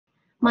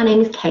My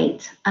name is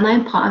Kate and I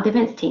am part of the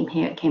events team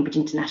here at Cambridge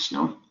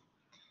International.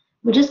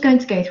 We're just going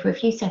to go through a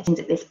few settings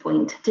at this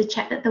point to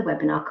check that the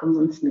webinar can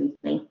run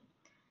smoothly.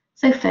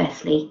 So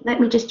firstly,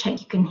 let me just check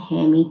you can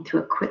hear me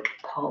through a quick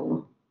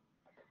poll.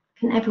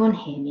 Can everyone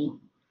hear me?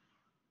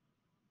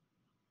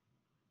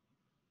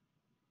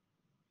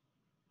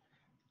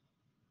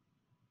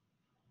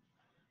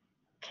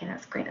 Okay,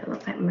 that's great. It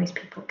looks like most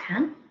people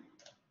can.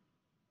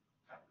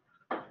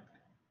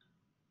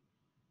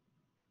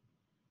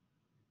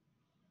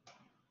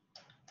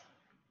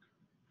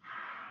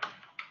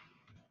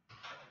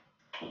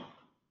 Okay,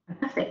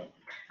 fantastic.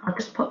 I'll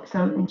just put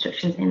some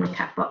instructions in the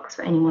chat box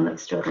for anyone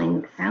that's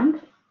struggling with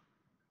sound.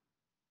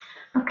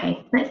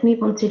 Okay, let's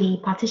move on to the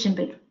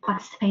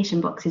participation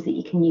boxes that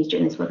you can use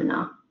during this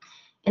webinar.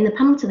 In the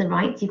panel to the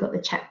right, you've got the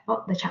chat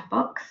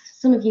box.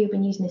 Some of you have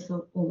been using this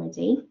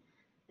already.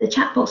 The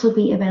chat box will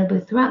be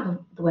available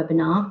throughout the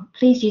webinar.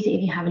 Please use it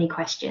if you have any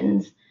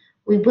questions.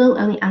 We will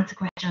only answer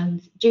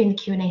questions during the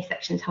Q&A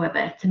sections,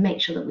 however, to make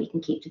sure that we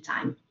can keep to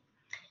time.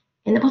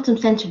 In the bottom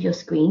centre of your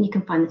screen, you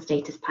can find the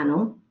status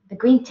panel. The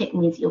green tick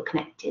means that you're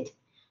connected.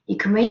 You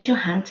can raise your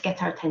hand to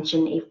get our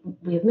attention if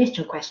we have missed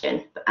your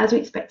question, but as we're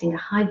expecting a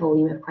high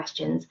volume of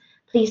questions,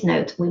 please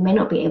note we may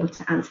not be able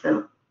to answer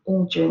them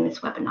all during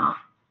this webinar.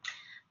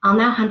 I'll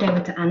now hand over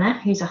to Anna,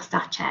 who's our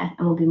staff chair,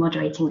 and will be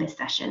moderating this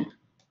session.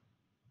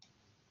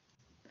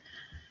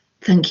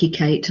 Thank you,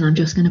 Kate, and I'm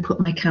just going to put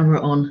my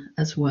camera on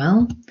as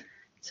well,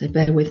 so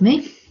bear with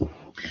me.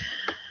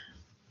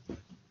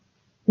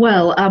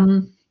 Well,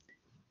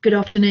 good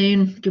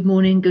afternoon, good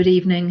morning, good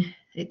evening.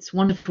 It's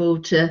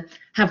wonderful to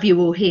have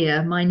you all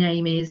here. My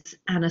name is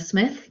Anna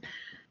Smith,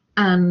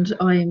 and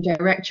I am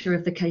Director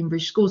of the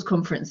Cambridge Schools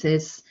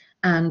Conferences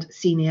and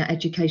Senior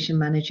Education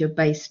Manager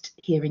based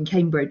here in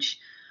Cambridge.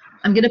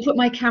 I'm going to put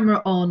my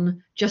camera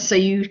on just so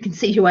you can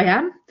see who I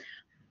am.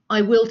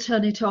 I will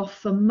turn it off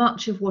for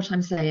much of what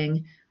I'm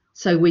saying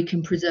so we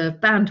can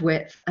preserve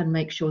bandwidth and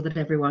make sure that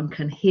everyone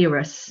can hear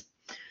us.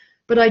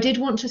 But I did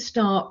want to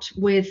start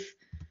with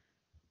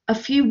a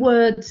few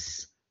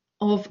words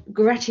of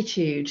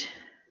gratitude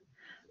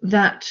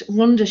that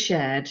Rhonda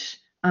shared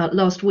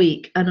last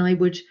week, and I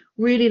would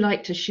really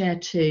like to share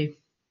too.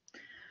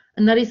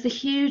 And that is the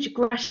huge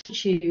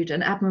gratitude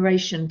and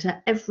admiration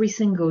to every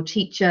single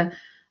teacher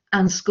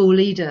and school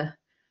leader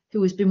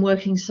who has been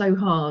working so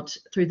hard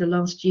through the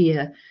last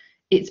year.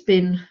 It's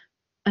been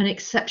an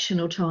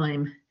exceptional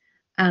time,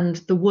 and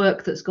the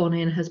work that's gone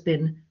in has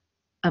been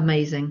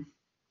amazing.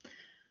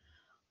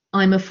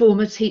 I'm a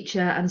former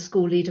teacher and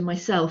school leader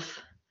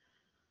myself,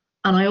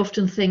 and I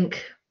often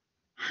think,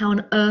 how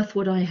on earth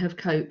would I have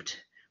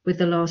coped with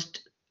the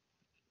last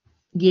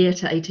year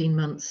to 18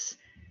 months?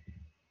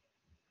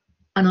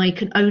 And I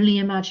can only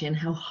imagine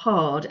how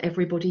hard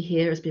everybody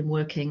here has been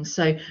working.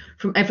 So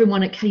from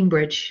everyone at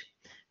Cambridge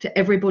to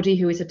everybody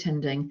who is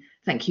attending,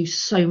 thank you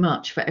so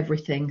much for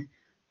everything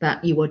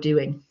that you are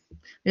doing. I'm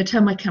going to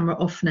turn my camera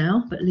off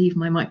now, but leave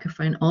my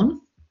microphone on.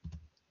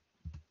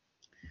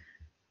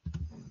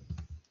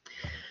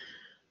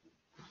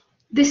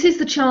 This is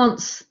the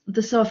chance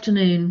this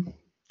afternoon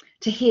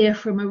to hear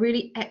from a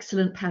really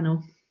excellent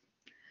panel.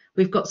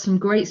 We've got some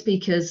great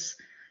speakers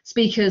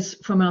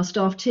from our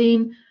staff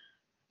team,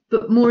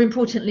 but more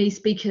importantly,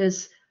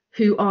 speakers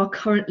who are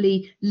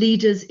currently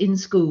leaders in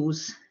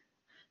schools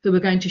who are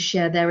going to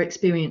share their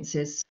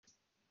experiences.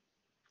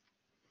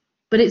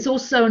 But it's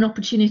also an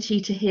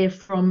opportunity to hear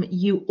from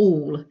you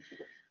all.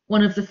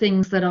 One of the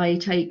things that I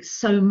take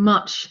so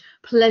much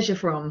pleasure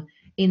from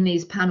in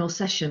these panel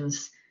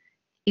sessions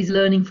is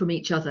learning from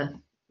each other.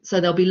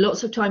 So there'll be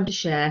lots of time to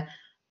share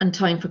and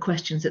time for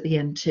questions at the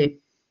end too.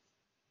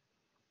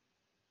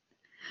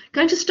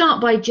 Going to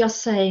start by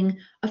just saying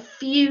a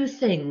few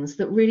things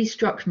that really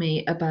struck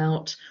me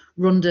about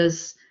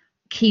Rhonda's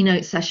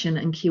keynote session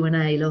and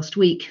Q&A last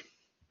week.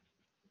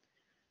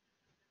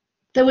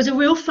 There was a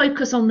real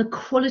focus on the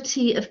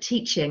quality of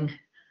teaching,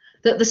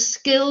 that the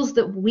skills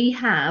that we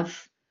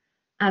have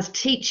as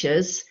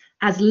teachers,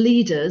 as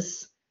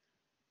leaders,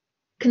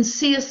 can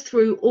see us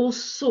through all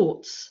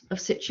sorts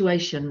of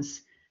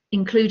situations,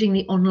 including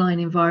the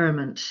online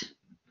environment,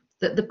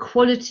 that the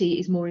quality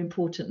is more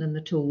important than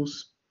the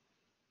tools.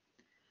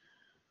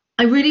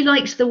 I really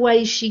liked the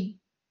way she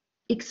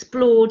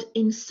explored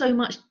in so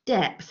much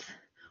depth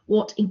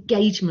what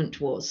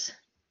engagement was.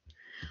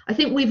 I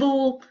think we've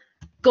all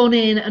gone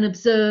in and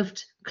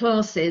observed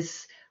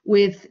classes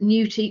with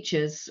new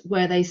teachers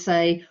where they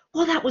say,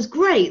 oh, that was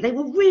great. They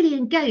were really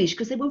engaged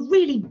because they were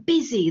really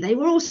busy. They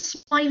were all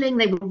smiling.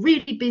 They were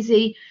really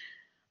busy.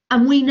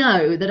 And we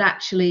know that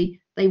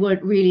actually they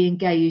weren't really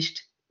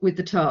engaged with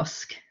the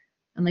task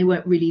and they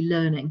weren't really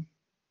learning.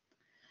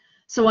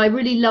 So I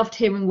really loved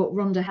hearing what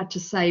Rhonda had to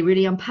say,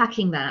 really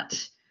unpacking that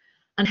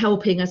and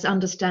helping us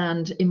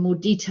understand in more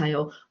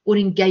detail what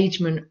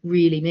engagement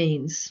really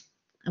means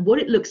and what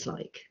it looks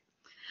like.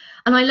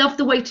 And I love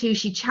the way too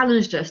she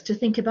challenged us to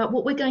think about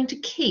what we're going to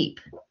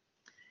keep.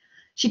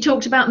 She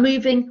talked about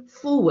moving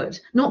forward,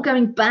 not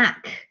going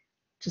back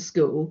to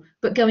school,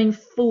 but going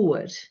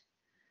forward.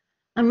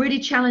 and really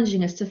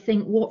challenging us to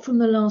think what from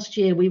the last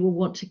year we will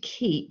want to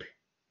keep,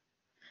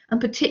 and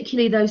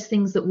particularly those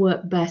things that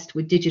work best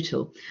with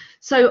digital.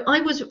 So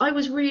I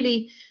was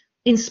really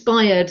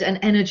inspired and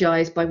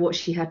energized by what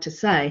she had to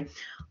say.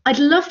 I'd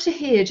love to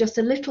hear just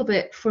a little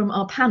bit from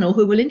our panel,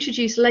 who we'll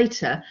introduce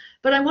later,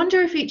 but I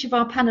wonder if each of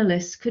our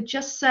panelists could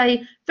just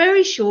say,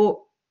 very short,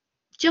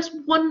 just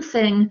one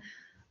thing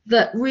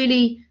that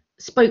really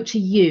spoke to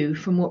you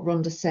from what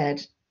Rhonda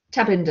said.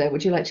 Tabinder,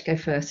 would you like to go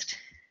first?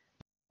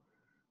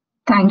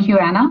 Thank you,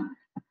 Anna.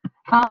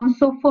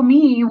 So for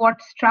me,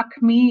 what struck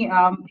me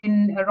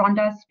in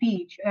Rhonda's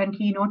speech and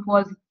keynote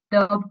was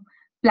the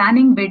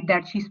planning bit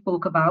that she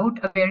spoke about,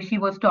 where she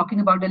was talking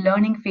about the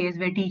learning phase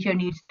where teacher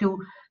needs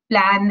to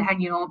plan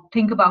and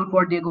think about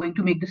what they're going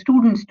to make the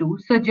students do.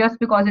 So just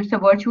because it's a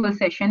virtual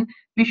session,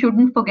 we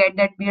shouldn't forget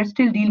that we are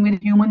still dealing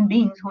with human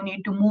beings who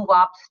need to move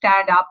up,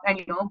 stand up,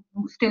 and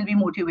still be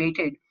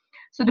motivated.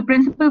 So the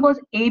principle was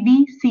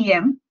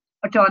ABCM: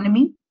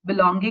 autonomy,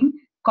 belonging,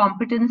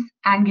 competence,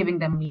 and giving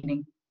them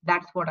meaning.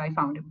 That's what I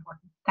found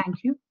important.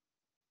 Thank you.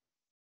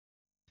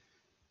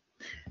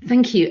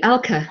 Thank you.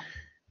 Alka.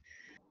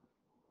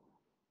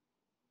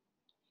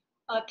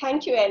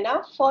 Thank you,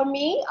 Anna. For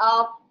me,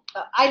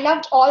 I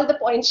loved all the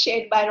points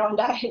shared by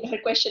Rhonda in her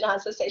question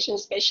answer session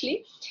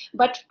especially,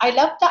 but I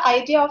love the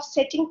idea of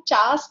setting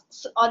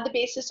tasks on the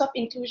basis of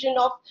inclusion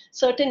of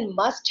certain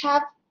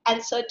must-have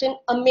and certain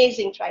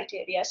amazing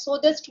criteria. So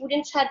the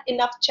students had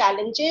enough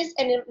challenges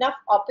and enough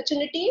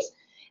opportunities,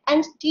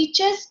 and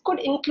teachers could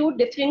include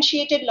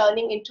differentiated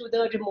learning into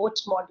the remote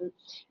model,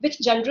 which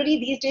generally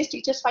these days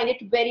teachers find it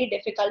very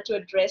difficult to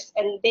address,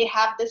 and they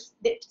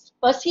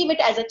perceive it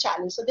as a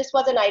challenge. So this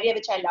was an idea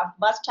which I loved: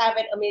 must have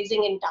and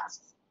amazing in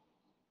tasks.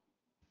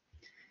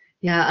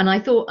 Yeah, and I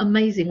thought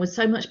amazing was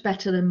so much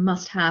better than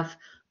must have,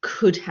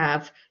 could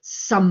have,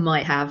 some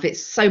might have.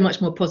 It's so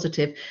much more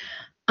positive.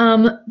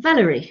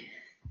 Valerie.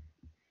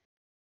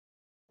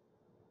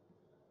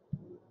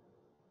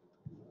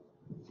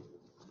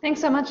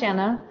 Thanks so much,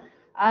 Anna.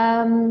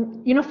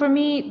 For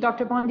me,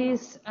 Dr.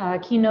 Bondi's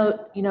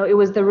keynote, it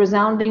was the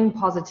resounding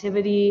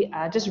positivity,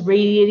 just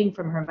radiating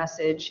from her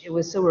message. It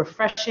was so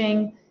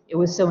refreshing. It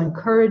was so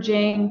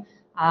encouraging.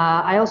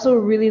 I also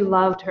really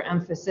loved her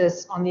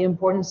emphasis on the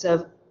importance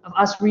of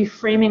us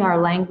reframing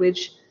our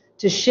language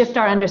to shift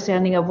our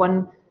understanding of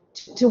one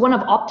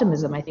of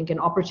optimism, I think, and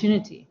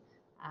opportunity.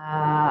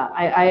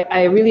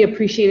 I really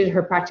appreciated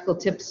her practical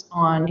tips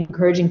on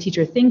encouraging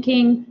teacher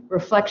thinking,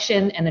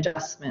 reflection, and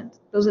adjustment.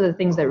 Those are the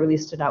things that really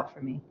stood out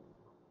for me.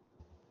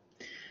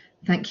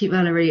 Thank you,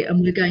 Valerie.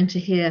 And we're going to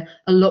hear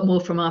a lot more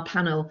from our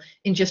panel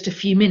in just a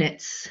few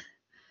minutes.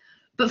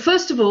 But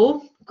first of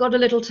all, got a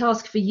little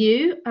task for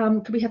you.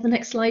 Could we have the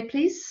next slide,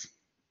 please?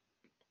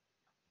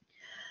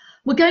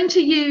 We're going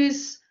to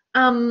use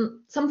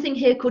something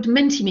here called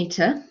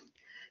Mentimeter.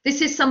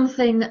 This is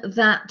something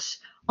that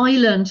I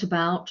learned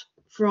about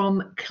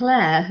from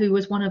Claire, who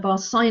was one of our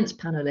science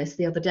panelists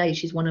the other day.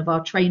 She's one of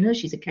our trainers.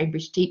 She's a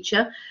Cambridge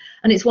teacher.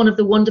 And it's one of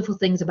the wonderful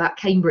things about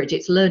Cambridge.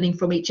 It's learning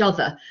from each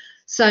other.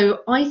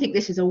 So I think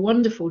this is a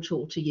wonderful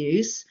tool to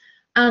use,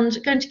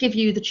 and going to give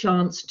you the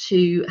chance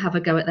to have a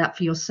go at that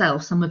for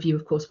yourself. Some of you,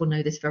 of course, will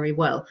know this very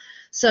well.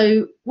 So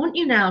I want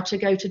you now to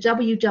go to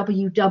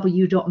www.menti.com,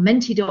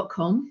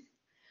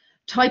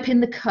 type in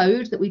the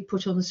code that we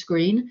put on the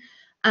screen,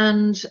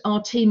 and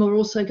our team are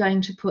also going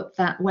to put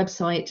that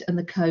website and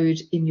the code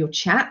in your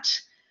chat.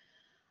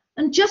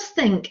 And just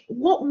think,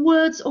 what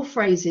words or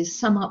phrases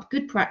sum up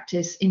good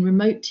practice in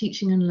remote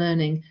teaching and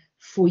learning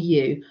for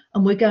you?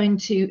 And we're going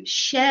to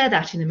share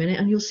that in a minute,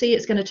 and you'll see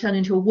it's going to turn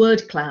into a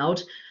word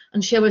cloud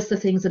and show us the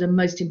things that are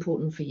most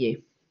important for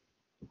you.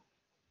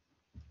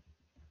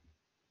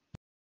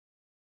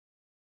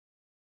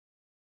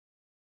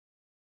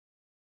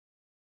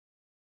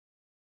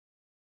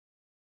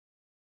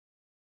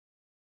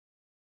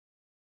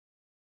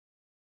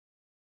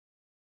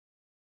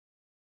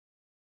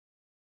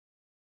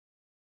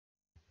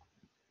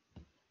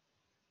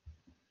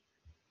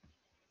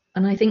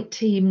 And I think,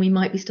 team, we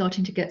might be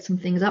starting to get some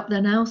things up there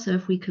now. So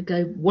if we could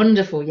go,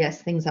 wonderful. Yes,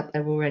 things up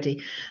there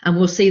already. And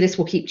we'll see this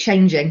will keep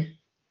changing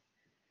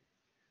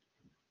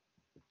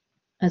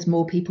as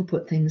more people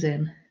put things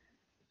in.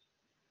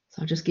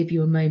 So I'll just give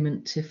you a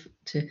moment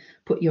to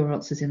put your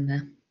answers in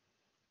there.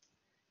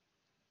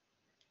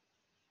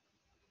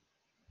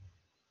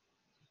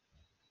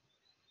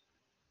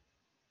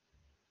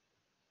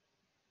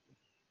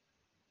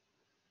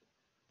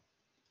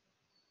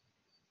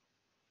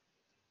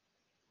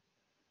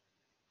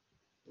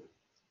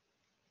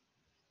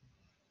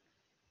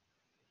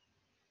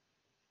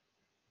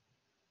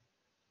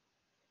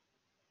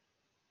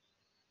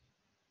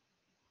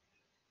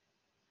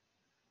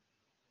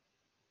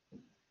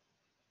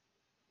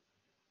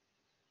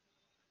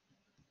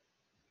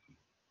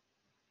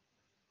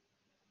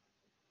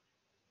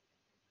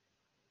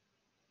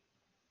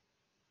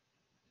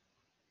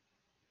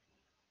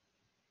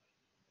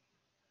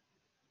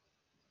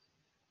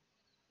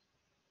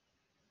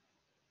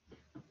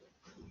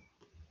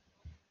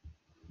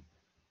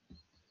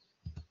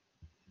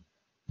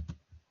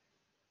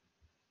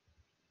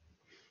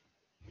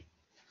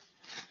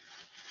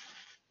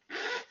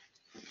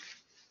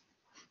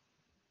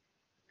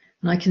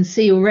 And I can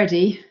see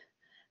already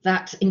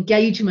that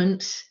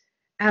engagement,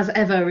 as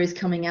ever, is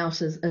coming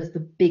out as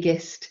the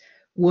biggest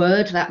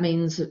word. That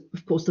means,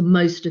 of course, the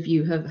most of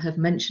you have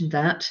mentioned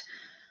that.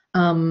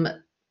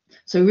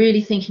 So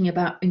really thinking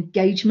about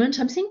engagement.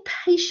 I'm seeing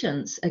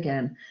patience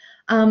again.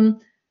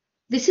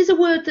 This is a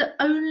word that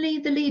only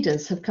the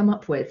leaders have come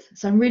up with.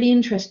 So I'm really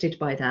interested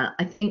by that.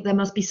 I think there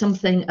must be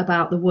something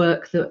about the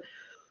work that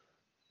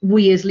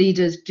we as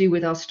leaders do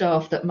with our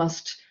staff that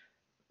must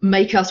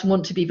make us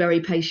want to be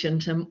very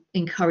patient and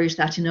encourage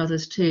that in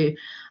others too.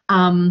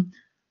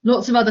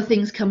 Lots of other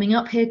things coming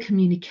up here: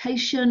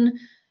 communication,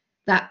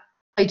 that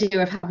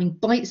idea of having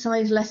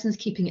bite-sized lessons,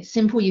 keeping it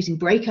simple, using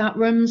breakout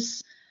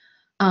rooms,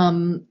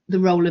 the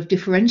role of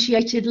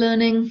differentiated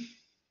learning,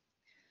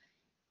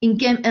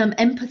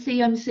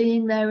 empathy I'm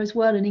seeing there as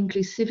well, and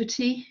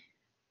inclusivity,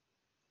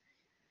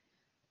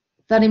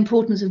 that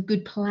importance of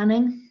good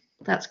planning,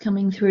 that's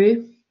coming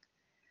through.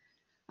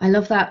 I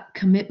love that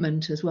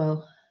commitment as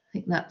well. I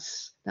think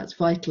that's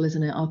vital,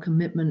 isn't it? Our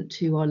commitment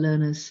to our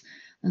learners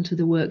and to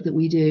the work that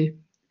we do.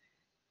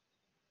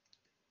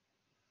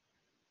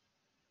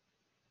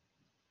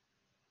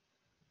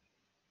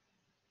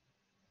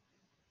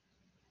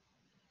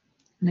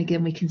 And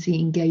again, we can see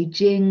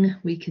engaging,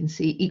 we can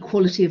see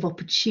equality of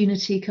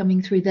opportunity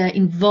coming through there.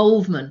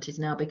 Involvement is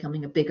now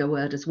becoming a bigger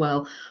word as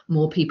well.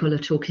 More people are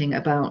talking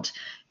about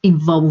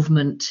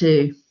involvement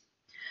too.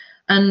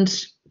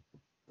 And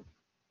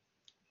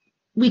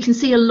we can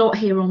see a lot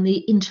here on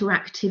the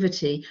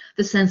interactivity,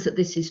 the sense that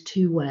this is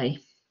two-way.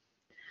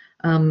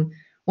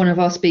 One of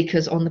our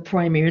speakers on the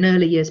primary and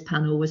early years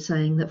panel was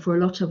saying that for a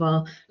lot of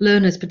our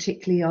learners,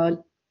 particularly our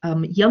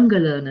younger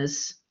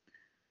learners,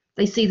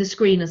 they see the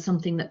screen as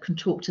something that can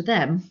talk to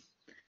them.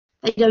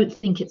 They don't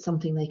think it's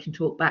something they can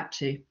talk back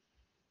to.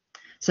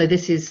 So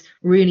this is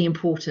really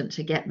important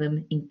to get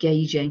them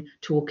engaging,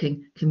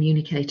 talking,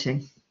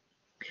 communicating.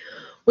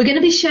 We're going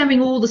to be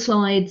sharing all the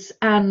slides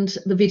and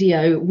the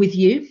video with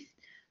you.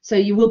 So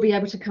you will be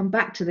able to come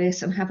back to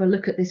this and have a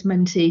look at this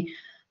Menti.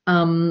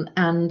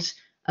 And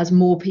as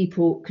more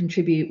people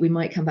contribute, we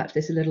might come back to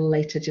this a little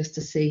later just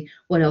to see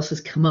what else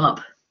has come up.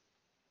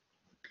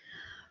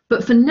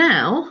 But for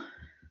now,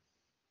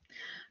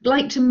 I'd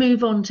like to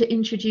move on to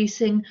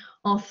introducing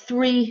our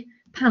three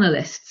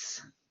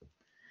panelists.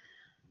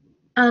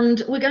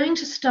 And we're going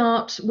to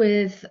start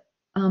with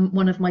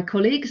one of my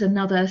colleagues,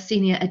 another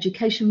senior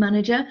education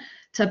manager,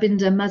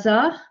 Tabinder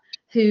Mazar,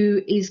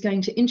 who is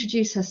going to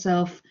introduce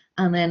herself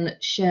and then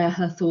share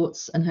her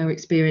thoughts and her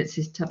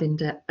experiences.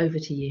 Tabinder, over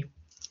to you.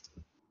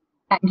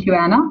 Thank you,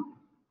 Anna.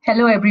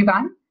 Hello,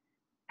 everyone.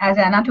 As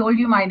Anna told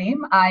you my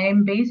name, I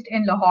am based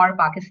in Lahore,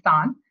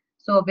 Pakistan.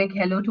 So a big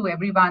hello to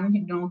everyone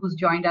who's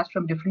joined us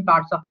from different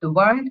parts of the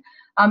world.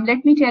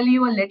 Let me tell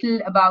you a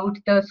little about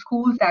the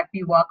schools that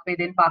we work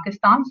with in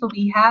Pakistan. So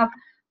we have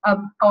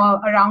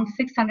around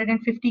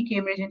 650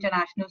 Cambridge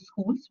International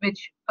schools,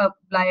 which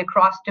lie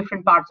across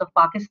different parts of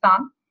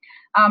Pakistan.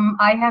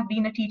 I have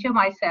been a teacher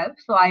myself.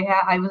 So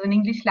I was an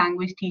English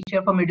language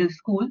teacher for middle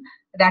school.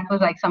 That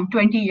was like some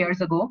 20 years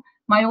ago.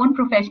 My own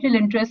professional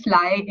interests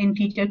lie in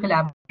teacher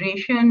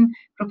collaboration,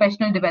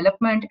 professional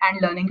development,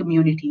 and learning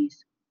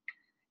communities.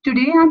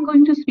 Today, I'm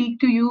going to speak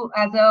to you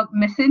as a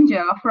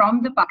messenger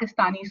from the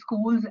Pakistani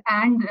schools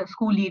and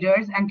school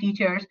leaders and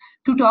teachers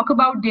to talk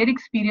about their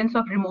experience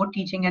of remote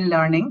teaching and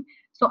learning.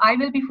 So I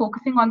will be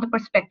focusing on the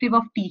perspective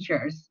of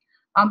teachers.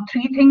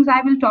 Three things I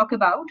will talk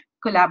about: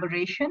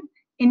 collaboration,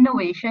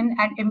 innovation,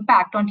 and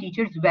impact on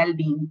teachers'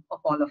 well-being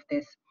of all of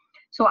this.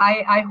 So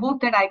I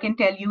hope that I can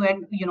tell you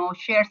and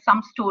share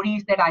some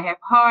stories that I have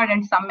heard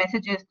and some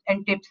messages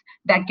and tips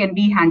that can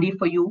be handy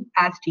for you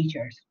as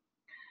teachers.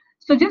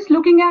 So just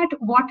looking at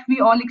what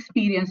we all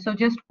experience, so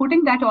just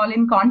putting that all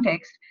in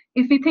context,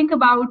 if we think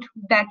about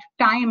that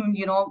time,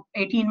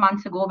 18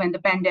 months ago when the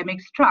pandemic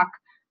struck,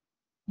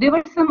 there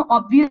were some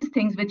obvious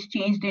things which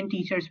changed in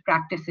teachers'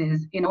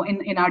 practices, in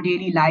our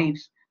daily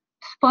lives.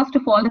 First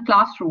of all, the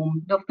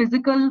classroom, the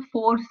physical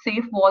four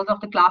safe walls of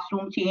the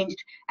classroom changed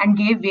and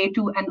gave way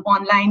to an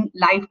online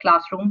live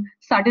classroom.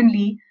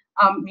 Suddenly,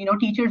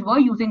 teachers were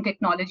using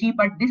technology,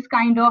 but this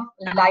kind of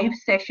live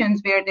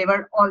sessions where they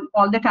were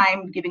all the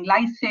time giving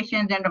live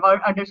sessions and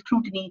under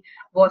scrutiny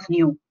was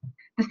new.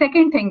 The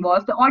second thing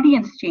was the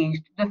audience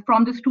changed.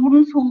 From the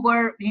students who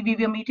we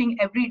were meeting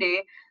every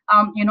day,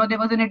 there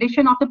was an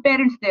addition of the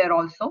parents there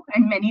also,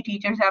 and many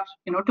teachers have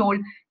told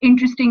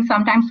interesting,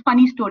 sometimes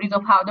funny stories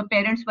of how the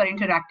parents were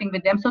interacting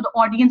with them. So the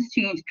audience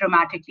changed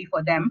dramatically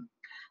for them.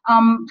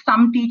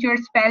 Some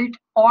teachers felt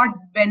odd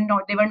when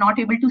they were not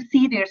able to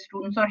see their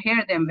students or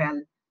hear them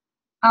well.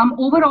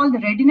 Overall, the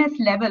readiness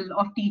level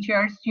of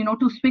teachers,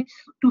 to switch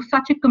to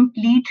such a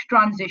complete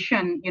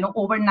transition,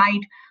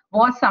 overnight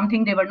was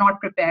something they were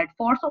not prepared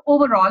for. So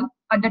overall,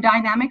 the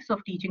dynamics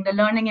of teaching, the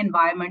learning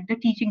environment, the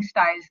teaching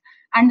styles,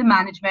 and the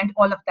management,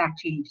 all of that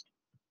changed.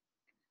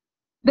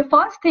 The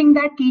first thing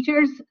that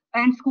teachers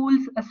and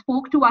schools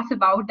spoke to us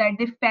about that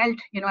they felt,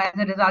 as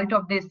a result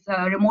of this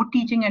remote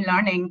teaching and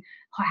learning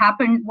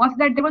happened was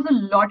that there was a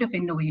lot of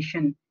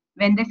innovation.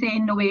 When they say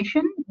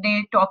innovation,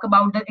 they talk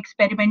about the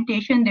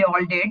experimentation they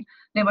all did.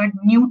 There were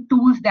new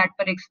tools that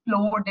were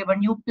explored. There were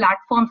new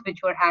platforms which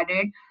were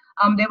added.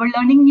 They were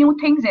learning new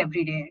things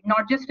every day,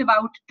 not just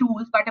about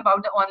tools, but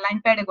about the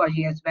online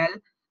pedagogy as well.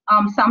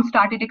 Some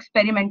started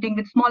experimenting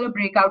with smaller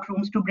breakout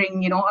rooms to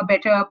bring, a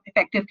better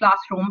effective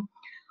classroom.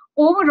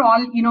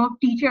 Overall,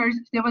 teachers,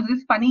 there was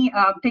this funny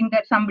thing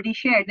that somebody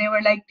shared. They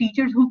were like,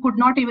 teachers who could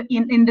not even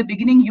in the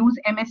beginning use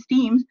MS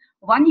Teams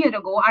 1 year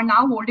ago are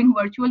now holding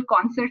virtual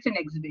concerts and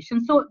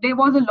exhibitions. So there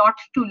was a lot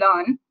to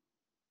learn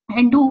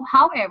and do.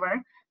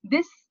 However,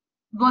 this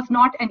was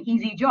not an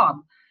easy job.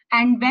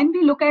 And when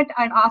we look at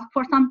and ask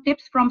for some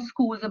tips from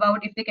schools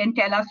about if they can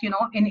tell us,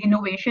 in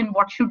innovation,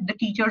 what should the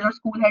teachers or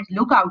school heads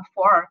look out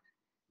for,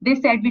 they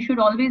said we should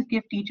always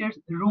give teachers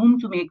room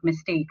to make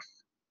mistakes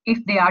if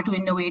they are to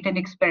innovate and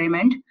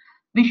experiment.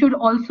 We should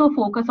also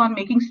focus on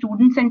making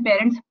students and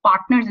parents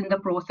partners in the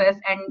process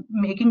and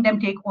making them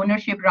take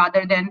ownership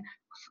rather than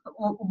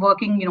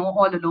working,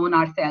 all alone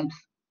ourselves.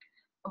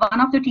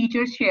 One of the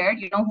teachers shared,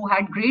 who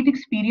had great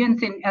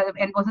experience in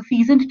and was a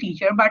seasoned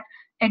teacher, but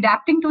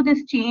adapting to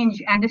this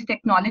change and this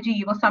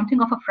technology was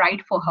something of a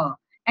fright for her.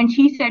 And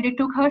she said it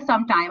took her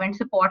some time and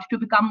support to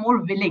become more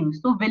willing.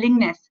 So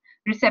willingness,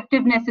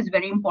 receptiveness is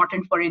very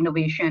important for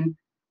innovation.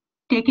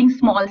 Taking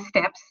small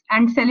steps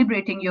and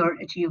celebrating your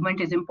achievement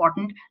is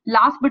important.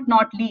 Last but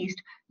not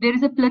least, there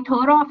is a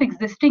plethora of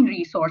existing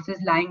resources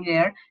lying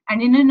there.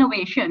 And in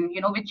innovation,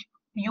 which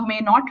you may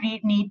not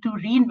need to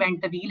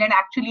reinvent the wheel and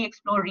actually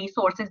explore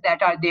resources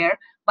that are there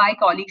by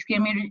colleagues.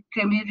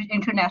 Cambridge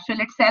International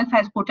itself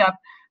has put up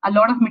a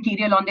lot of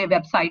material on their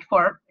website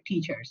for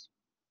teachers.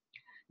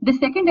 The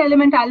second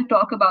element I'll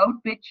talk about,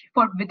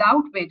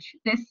 without which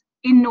this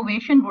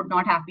innovation would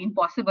not have been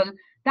possible,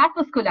 that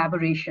was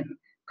collaboration.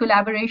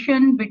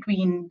 Collaboration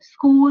between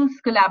schools,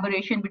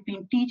 collaboration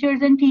between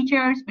teachers and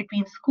teachers,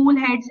 between school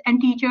heads and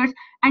teachers,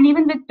 and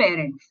even with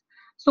parents.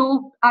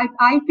 So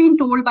I've been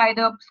told by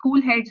the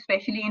school heads,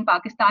 especially in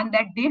Pakistan,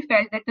 that they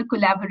felt that the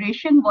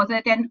collaboration was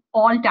at an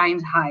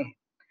all-time high.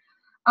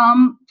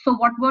 So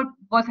what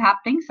was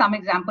happening? Some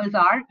examples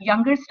are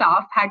younger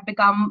staff had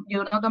become,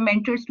 the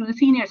mentors to the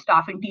senior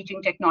staff in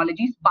teaching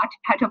technologies, but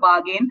at a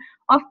bargain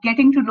of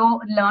getting to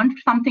learn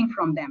something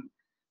from them.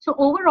 So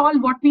overall,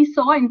 what we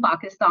saw in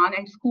Pakistan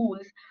and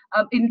schools,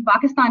 in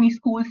Pakistani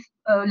schools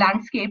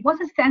landscape, was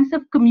a sense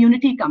of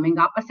community coming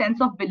up, a sense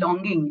of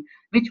belonging,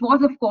 which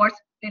was, of course,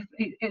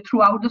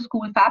 throughout the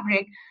school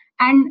fabric.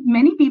 And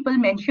many people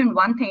mentioned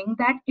one thing,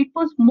 that it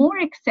was more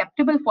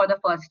acceptable for the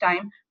first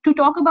time to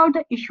talk about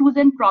the issues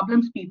and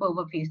problems people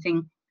were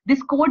facing.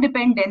 This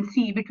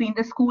codependency between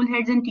the school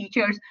heads and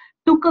teachers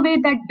took away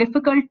that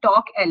difficult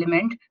talk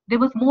element. There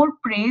was more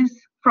praise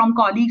from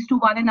colleagues to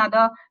one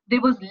another.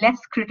 There was less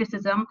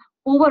criticism.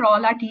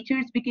 Overall, our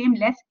teachers became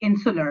less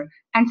insular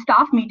and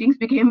staff meetings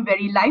became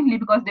very lively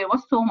because there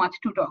was so much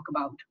to talk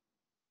about.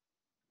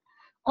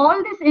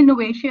 All this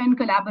innovation,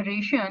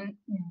 collaboration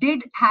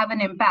did have an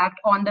impact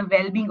on the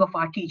well-being of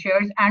our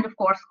teachers and, of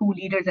course, school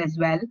leaders as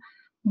well.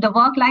 The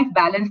work-life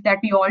balance that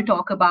we all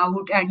talk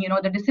about and,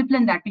 the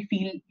discipline that we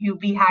feel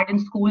we had in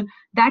school,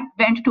 that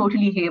went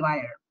totally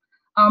haywire.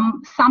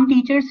 Some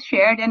teachers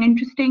shared an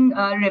interesting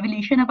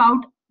revelation about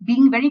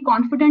being very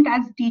confident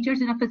as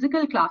teachers in a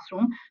physical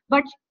classroom,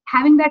 but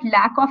having that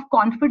lack of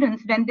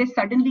confidence when they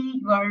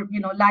suddenly were,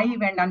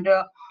 live and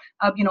under,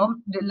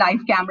 the live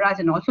cameras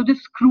and also the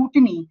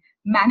scrutiny,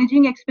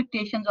 managing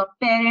expectations of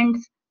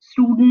parents,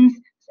 students,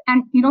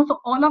 and, so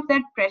all of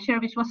that pressure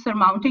which was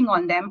surmounting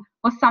on them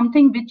was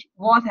something which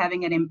was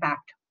having an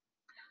impact.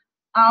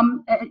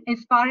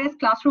 As far as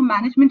classroom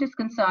management is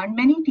concerned,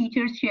 many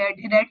teachers shared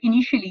that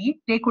initially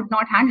they could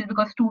not handle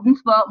because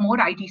students were more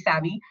IT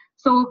savvy.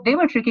 So they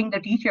were tricking the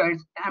teachers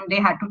and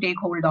they had to take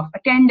hold of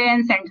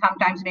attendance and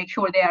sometimes make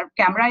sure their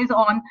camera is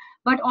on.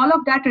 But all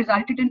of that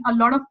resulted in a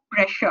lot of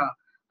pressure,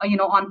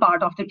 on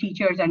part of the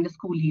teachers and the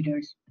school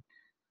leaders.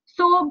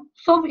 So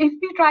if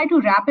we try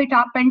to wrap it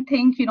up and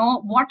think,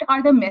 what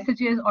are the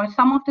messages or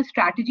some of the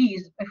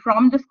strategies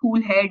from the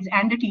school heads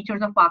and the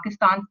teachers of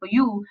Pakistan for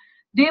you,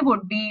 they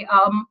would be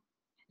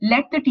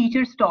let the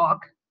teachers talk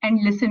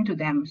and listen to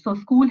them. So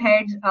school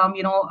heads,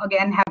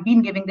 again, have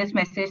been giving this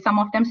message. Some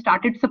of them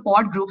started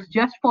support groups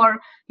just for,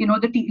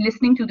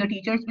 listening to the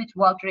teachers, which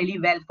worked really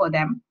well for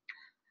them.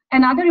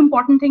 Another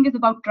important thing is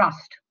about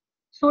trust.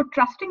 So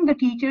trusting the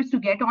teachers to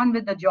get on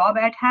with the job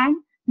at hand,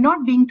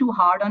 not being too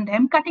hard on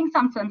them, cutting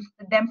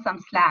them some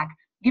slack,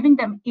 giving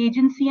them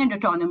agency and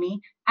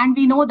autonomy. And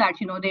we know that,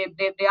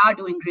 they are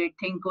doing great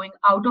things, going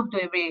out of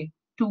their way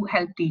to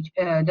help teach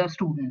the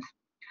students.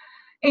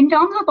 In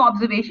terms of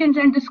observations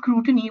and the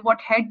scrutiny,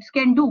 what heads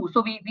can do.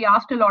 So we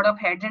asked a lot of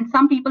heads and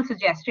some people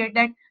suggested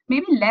that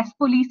maybe less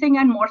policing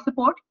and more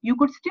support. You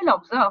could still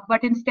observe,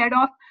 but instead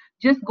of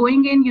just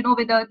going in,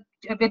 with a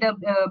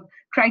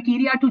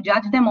criteria to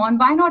judge them on,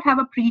 why not have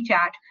a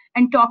pre-chat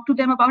and talk to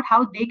them about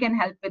how they can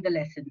help with the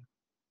lesson?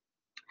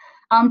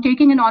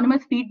 Taking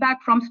anonymous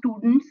feedback from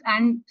students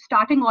and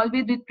starting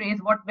always with praise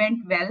what went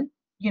well,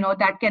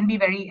 that can be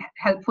very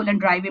helpful and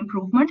drive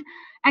improvement.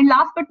 And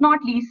last but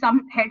not least,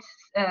 some heads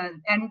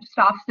and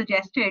staff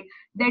suggested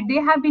that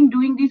they have been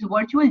doing these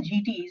virtual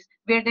GTs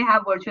where they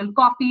have virtual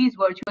coffees,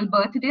 virtual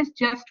birthdays,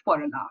 just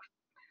for a laugh.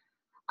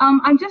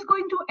 I'm just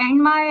going to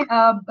end my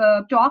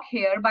talk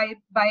here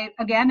by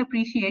again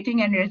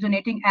appreciating and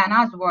resonating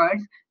Anna's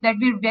words, that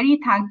we're very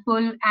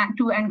thankful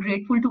and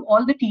grateful to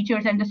all the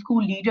teachers and the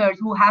school leaders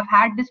who have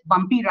had this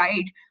bumpy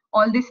ride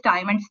all this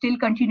time and still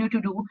continue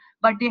to do,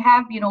 but they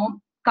have,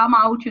 come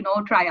out,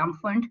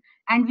 triumphant.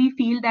 And we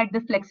feel that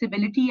the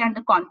flexibility and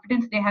the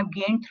confidence they have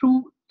gained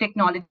through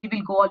technology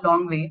will go a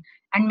long way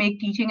and make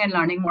teaching and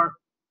learning more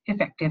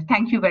effective.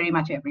 Thank you very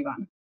much,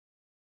 everyone.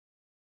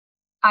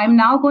 I'm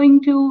now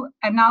going to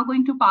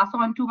pass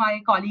on to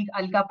my colleague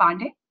Alka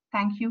Pandey.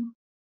 Thank you.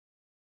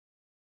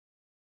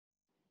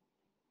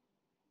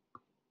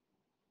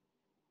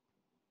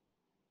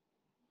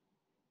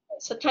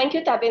 So thank you,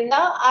 Tabinda.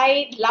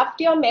 I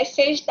loved your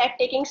message that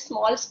taking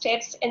small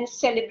steps and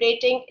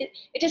celebrating,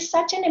 it is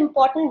such an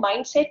important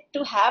mindset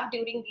to have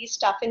during these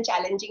tough and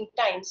challenging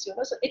times.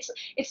 So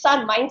it's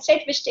our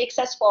mindset which takes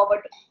us forward,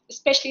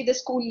 especially the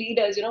school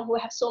leaders, who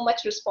have so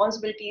much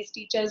responsibilities,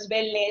 teachers,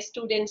 wellness,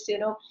 students,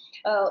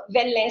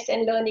 wellness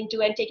and learning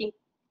too, and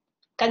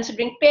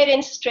considering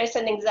parents' stress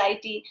and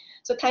anxiety.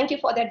 So thank you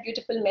for that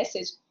beautiful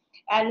message.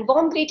 And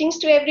warm greetings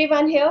to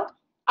everyone here.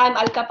 I'm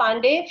Alka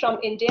Pandey from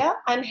India.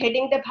 I'm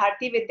heading the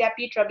Bharati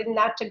Vidyapeeth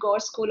Rabindranath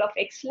Tagore School of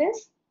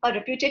Excellence, a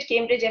reputed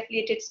Cambridge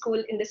affiliated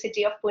school in the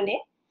city of Pune.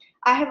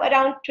 I have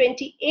around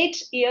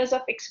 28 years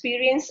of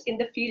experience in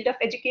the field of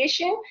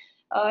education,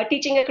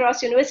 teaching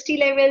across university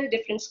level,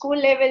 different school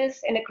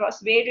levels, and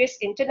across various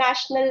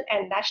international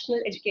and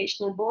national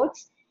educational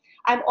boards.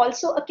 I'm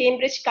also a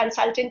Cambridge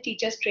consultant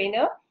teachers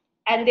trainer,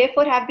 and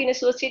therefore have been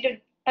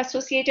associated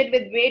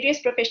with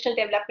various professional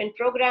development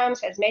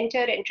programs as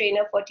mentor and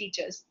trainer for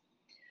teachers.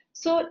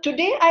 So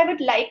today I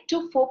would like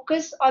to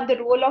focus on the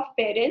role of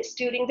parents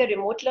during the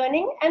remote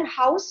learning and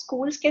how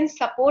schools can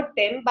support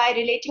them by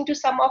relating to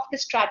some of the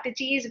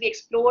strategies we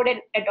explored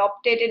and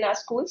adopted in our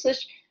schools. So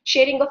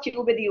sharing a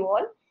few with you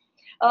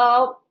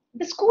all.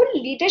 The school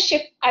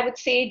leadership, I would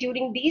say,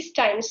 during these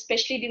times,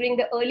 especially during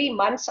the early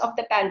months of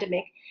the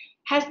pandemic,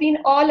 has been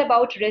all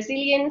about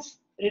resilience,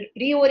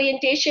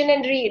 reorientation,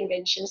 and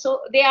reinvention. So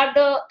they are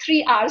the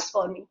 3 R's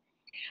for me.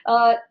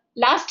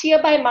 Last year,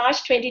 by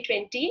March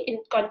 2020,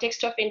 in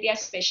context of India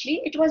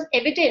especially, it was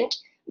evident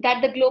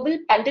that the global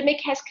pandemic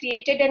has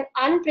created an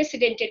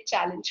unprecedented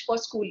challenge for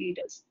school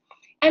leaders.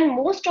 And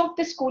most of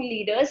the school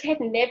leaders had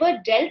never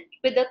dealt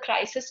with a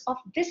crisis of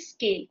this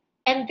scale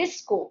and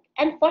this scope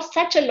and for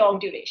such a long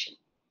duration.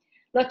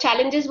 Now,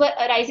 challenges were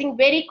arising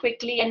very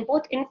quickly, and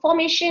both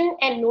information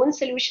and known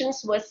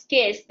solutions were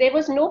scarce. There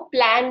was no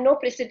plan, no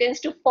precedence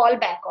to fall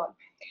back on.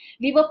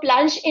 We were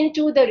plunged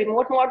into the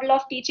remote model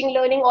of teaching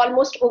learning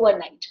almost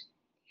overnight.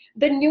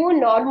 The new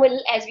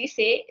normal, as we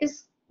say,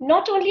 is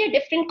not only a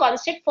different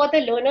concept for the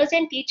learners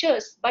and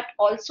teachers, but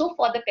also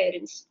for the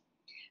parents.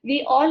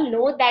 We all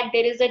know that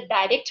there is a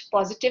direct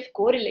positive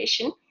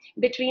correlation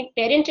between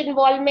parent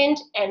involvement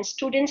and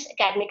students'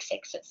 academic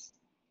success.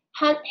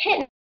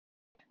 Hence,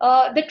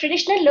 the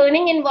traditional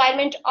learning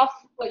environment of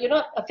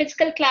a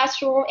physical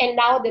classroom and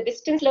now the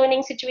distance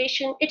learning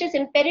situation, it is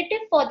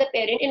imperative for the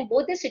parent in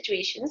both the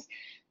situations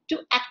to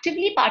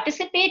actively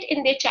participate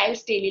in their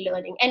child's daily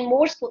learning, and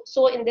more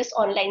so in this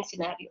online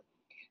scenario.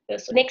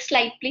 So next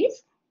slide,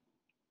 please.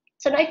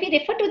 So now if we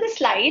refer to the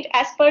slide,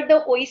 as per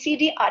the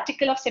OECD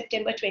article of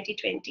September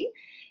 2020,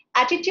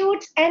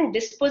 attitudes and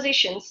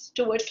dispositions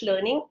towards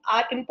learning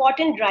are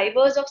important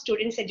drivers of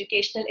students'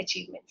 educational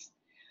achievements.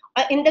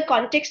 In the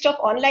context of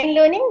online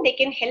learning, they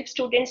can help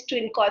students to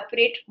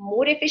incorporate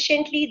more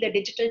efficiently the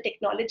digital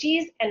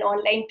technologies and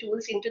online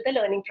tools into the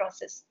learning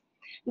process.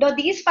 Now,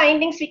 these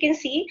findings we can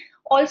see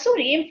also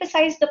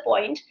re-emphasize the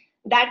point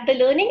that the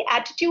learning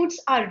attitudes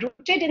are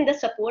rooted in the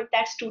support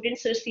that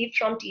students receive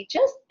from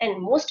teachers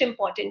and most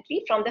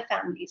importantly from the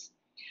families.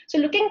 So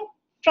looking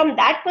from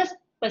that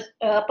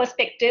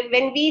perspective,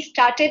 when we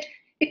started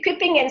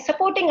equipping and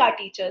supporting our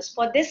teachers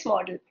for this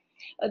model,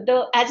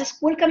 as a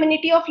school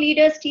community of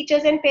leaders,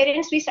 teachers and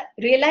parents, we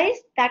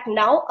realized that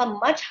now a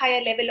much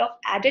higher level of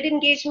added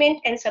engagement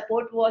and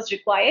support was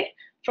required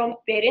from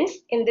parents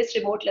in this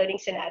remote learning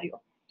scenario.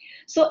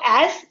 So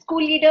as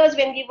school leaders,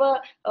 when we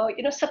were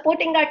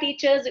supporting our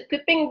teachers,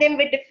 equipping them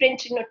with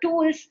different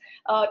tools,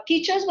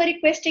 teachers were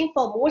requesting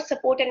for more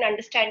support and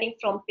understanding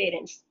from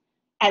parents.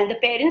 And the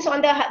parents,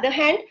 on the other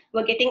hand,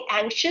 were getting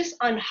anxious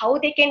on how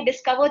they can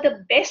discover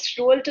the best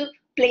role to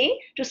play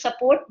to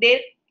support their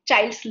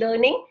child's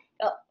learning.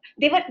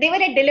 They were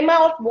a dilemma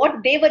of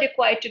what they were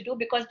required to do,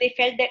 because they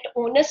felt that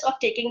onus of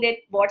taking their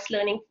board's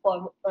learning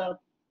for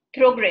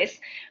progress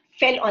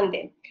fell on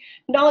them.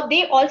 Now,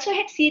 they also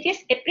had serious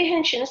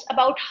apprehensions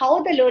about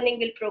how the learning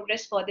will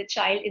progress for the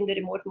child in the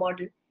remote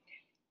model.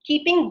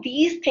 Keeping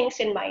these things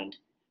in mind,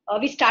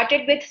 we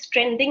started with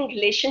strengthening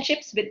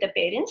relationships with the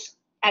parents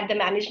at the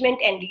management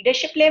and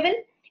leadership level,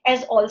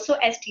 as also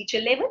as teacher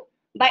level,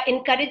 by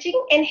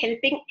encouraging and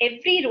helping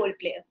every role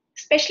player,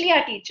 especially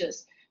our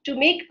teachers, to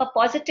make a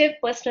positive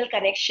personal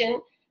connection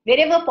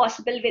wherever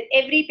possible with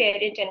every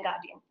parent and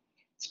guardian,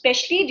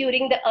 especially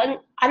during the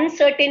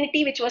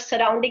uncertainty which was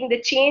surrounding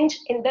the change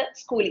in the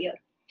school year.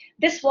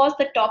 This was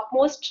the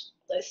topmost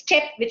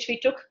step which we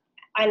took,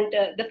 and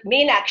the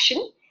main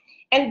action.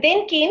 And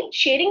then came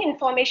sharing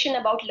information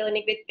about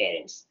learning with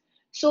parents.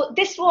 So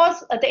this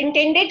was the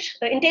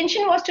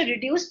intention was to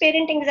reduce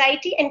parent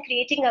anxiety and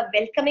creating a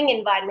welcoming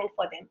environment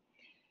for them.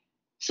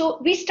 So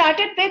we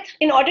started with,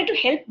 in order to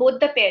help both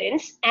the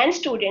parents and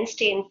students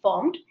stay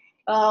informed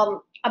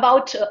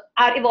about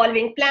our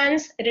evolving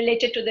plans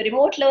related to the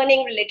remote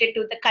learning, related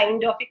to the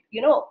kind of,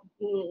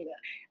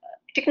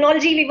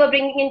 technology we were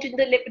bringing into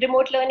the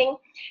remote learning,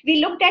 we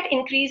looked at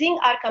increasing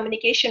our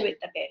communication with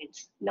the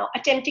parents. Now,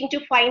 attempting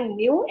to find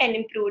new and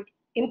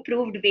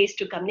improved ways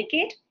to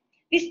communicate.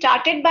 We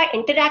started by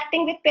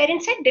interacting with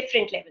parents at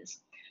different levels.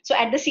 So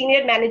at the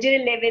senior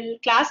managerial level,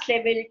 class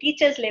level,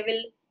 teachers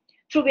level,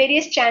 through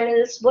various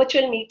channels,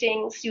 virtual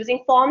meetings,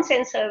 using forms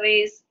and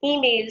surveys,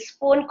 emails,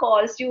 phone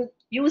calls,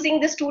 using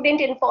the student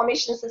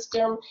information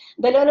system,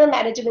 the learner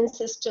management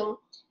system.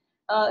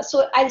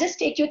 So I'll just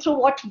take you through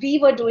what we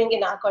were doing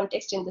in our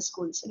context in the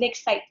schools.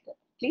 Next slide,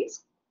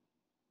 please.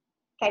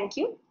 Thank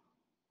you.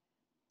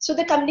 So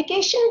the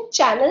communication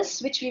channels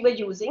which we were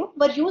using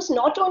were used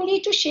not only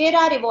to share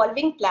our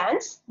evolving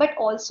plans, but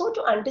also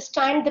to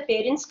understand the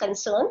parents'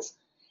 concerns,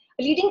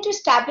 leading to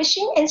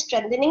establishing and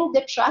strengthening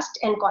the trust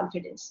and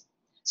confidence.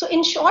 So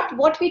in short,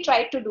 what we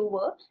tried to do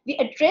were, we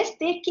addressed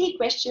their key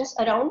questions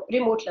around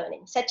remote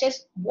learning, such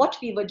as what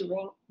we were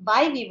doing,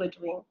 why we were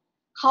doing,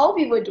 how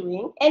we were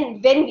doing,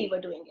 and when we were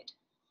doing it.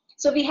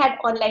 So we had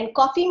online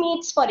coffee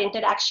meets for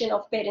interaction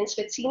of parents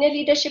with senior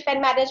leadership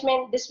and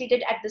management. This we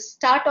did at the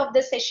start of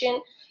the session.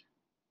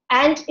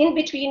 And in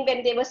between,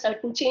 when there were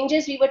certain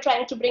changes we were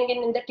trying to bring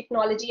in the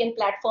technology and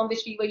platform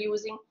which we were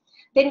using,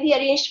 then we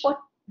arranged for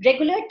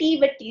regular Tea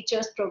with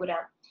Teachers program.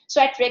 So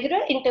at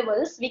regular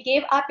intervals, we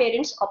gave our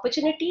parents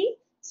opportunity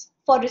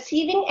for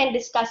receiving and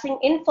discussing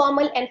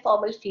informal and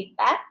formal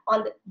feedback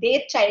on their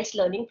child's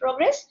learning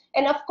progress.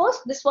 And of course,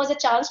 this was a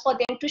chance for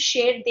them to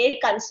share their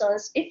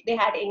concerns if they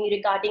had any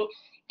regarding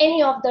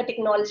any of the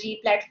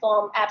technology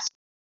platform apps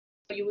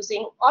they were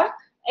using, or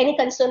any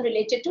concern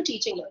related to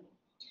teaching learning.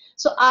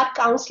 So our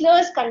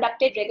counselors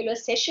conducted regular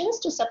sessions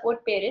to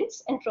support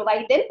parents and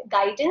provide them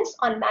guidance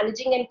on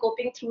managing and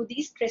coping through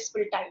these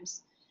stressful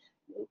times.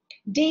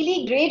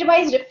 Daily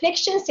grade-wise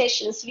reflection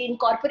sessions we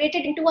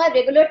incorporated into our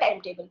regular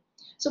timetable.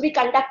 So we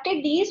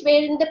conducted these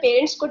wherein the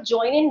parents could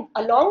join in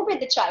along with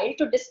the child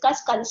to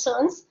discuss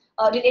concerns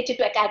related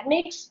to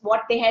academics,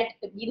 what they had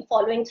been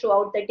following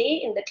throughout the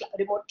day in the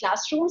remote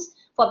classrooms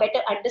for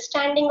better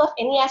understanding of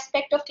any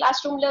aspect of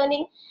classroom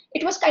learning.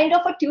 It was kind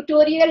of a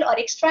tutorial or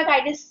extra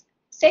guidance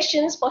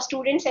sessions for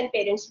students and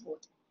parents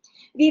both.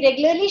 We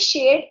regularly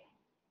shared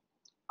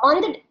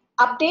on the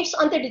updates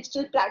on the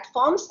digital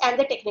platforms and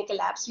the technical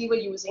apps we were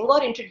using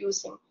or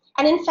introducing.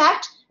 And in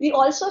fact, we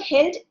also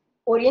held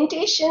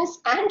orientations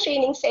and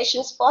training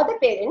sessions for the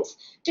parents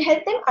to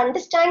help them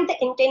understand the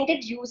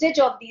intended usage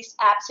of these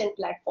apps and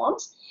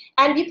platforms.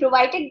 And we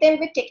provided them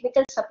with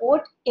technical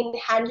support in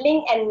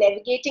handling and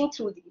navigating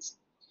through these.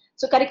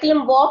 So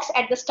curriculum walks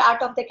at the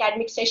start of the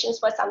academic sessions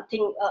were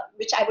something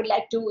which I would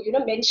like to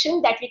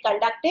mention that we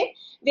conducted,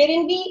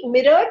 wherein we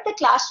mirrored the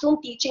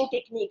classroom teaching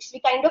techniques.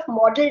 We kind of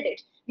modeled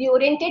it. We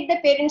oriented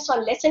the parents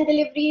on lesson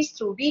deliveries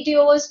through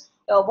videos,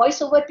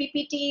 voiceover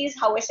PPTs,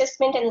 how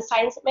assessment and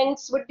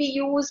assignments would be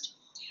used,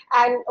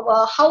 and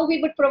how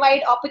we would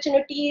provide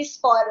opportunities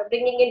for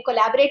bringing in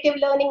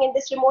collaborative learning in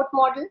this remote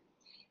model.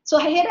 So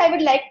here I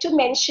would like to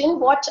mention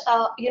what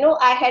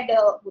I had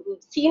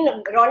seen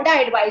Rhonda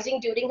advising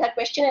during her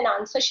question and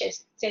answer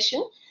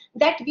session,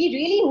 that we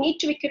really need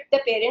to equip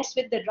the parents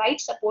with the right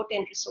support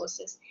and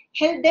resources.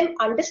 Help them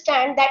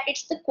understand that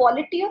it's the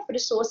quality of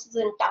resources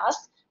and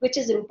tasks which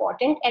is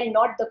important and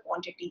not the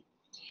quantity.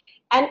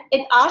 And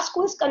in our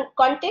school's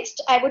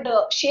context, I would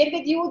share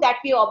with you that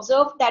we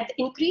observed that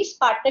the increased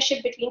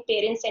partnership between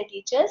parents and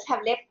teachers have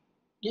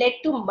led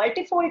to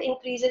multifold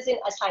increases in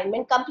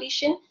assignment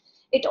completion.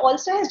 It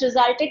also has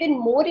resulted in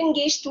more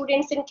engaged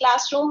students in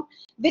classroom,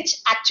 which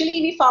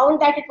actually we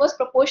found that it was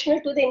proportional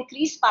to the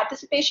increased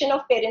participation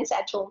of parents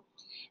at home.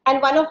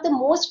 And one of the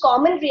most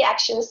common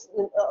reactions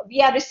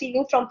we are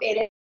receiving from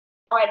parents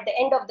at the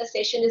end of the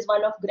session is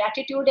one of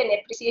gratitude and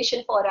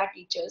appreciation for our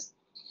teachers.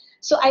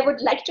 So I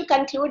would like to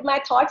conclude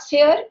my thoughts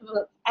here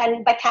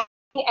and by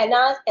thanking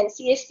Anna and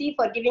CSC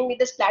for giving me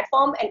this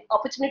platform and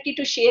opportunity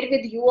to share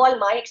with you all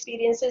my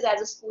experiences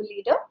as a school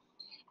leader.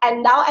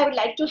 And now I would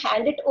like to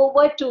hand it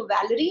over to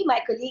Valerie,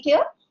 my colleague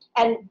here,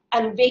 and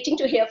I'm waiting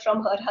to hear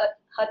from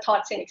her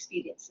thoughts and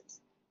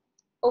experiences.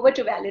 Over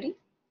to Valerie.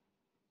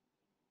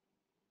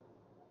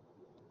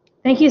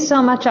 Thank you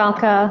so much,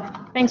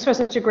 Alka. Thanks for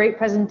such a great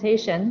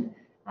presentation.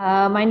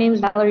 My name is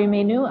Valerie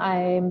Menu.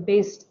 I'm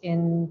based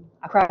in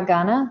Accra,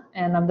 Ghana,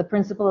 and I'm the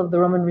principal of the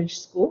Roman Ridge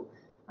School.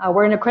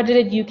 We're an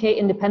accredited UK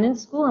independent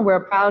school, and we're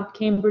a proud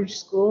Cambridge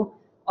school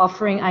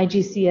offering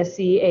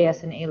IGCSE,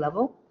 AS, and A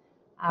level.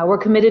 We're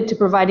committed to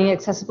providing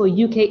accessible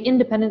UK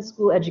independent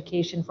school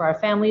education for our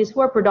families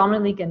who are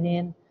predominantly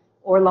Ghanaian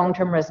or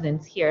long-term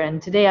residents here.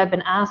 And today I've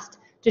been asked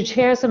to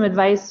share some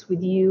advice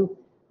with you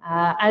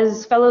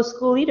as fellow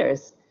school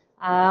leaders.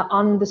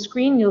 On the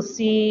screen, you'll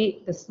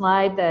see the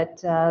slide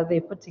that they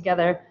put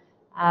together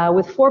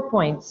with 4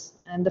 points.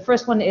 And the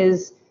first one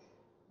is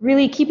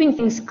really keeping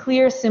things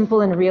clear,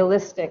 simple, and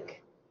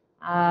realistic.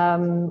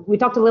 We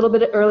talked a little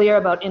bit earlier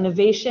about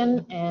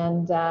innovation,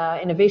 and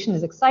innovation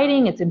is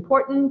exciting, it's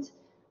important,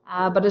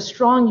 but a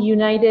strong,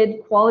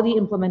 united, quality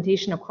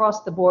implementation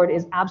across the board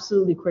is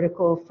absolutely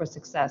critical for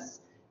success.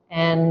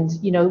 And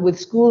with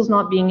schools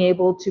not being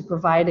able to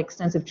provide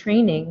extensive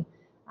training,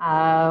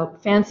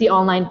 fancy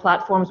online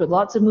platforms with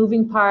lots of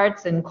moving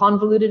parts and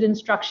convoluted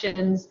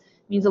instructions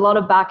means a lot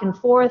of back and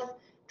forth,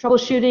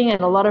 troubleshooting, and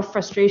a lot of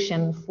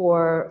frustration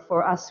for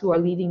us who are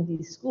leading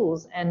these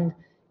schools. And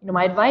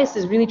my advice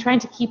is really trying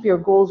to keep your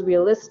goals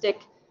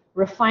realistic,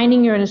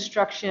 refining your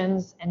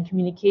instructions and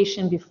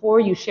communication before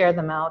you share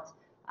them out,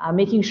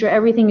 making sure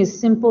everything is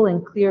simple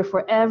and clear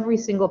for every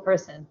single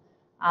person.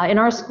 In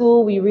our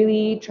school, we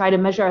really try to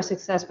measure our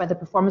success by the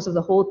performance of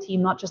the whole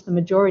team, not just the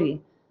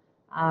majority.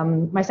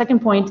 My second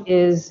point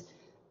is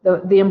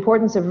the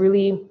importance of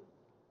really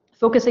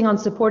focusing on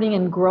supporting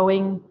and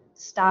growing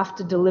staff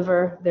to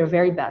deliver their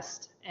very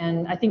best.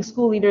 And I think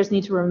school leaders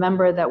need to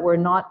remember that we're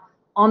not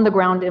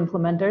on-the-ground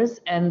implementers,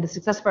 and the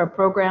success of our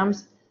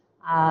programs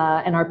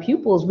and our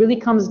pupils really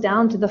comes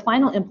down to the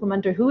final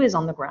implementer who is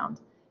on the ground.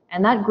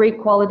 And that great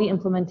quality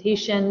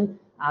implementation,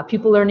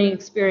 pupil learning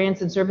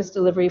experience, and service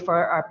delivery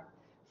for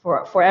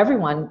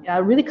everyone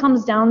really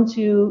comes down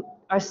to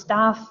our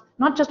staff,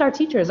 not just our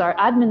teachers, our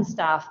admin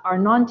staff, our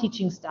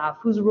non-teaching staff,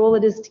 whose role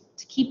it is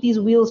to keep these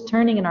wheels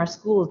turning in our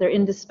schools. They're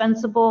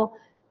indispensable,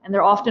 and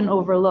they're often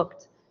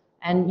overlooked.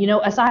 And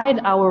aside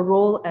our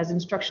role as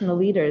instructional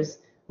leaders,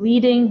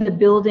 leading the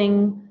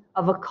building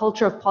of a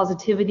culture of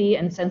positivity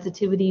and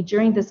sensitivity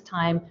during this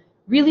time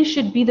really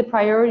should be the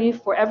priority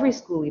for every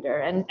school leader.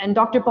 And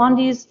Dr.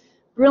 Bondi's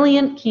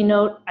brilliant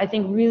keynote, I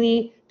think,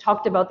 really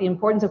talked about the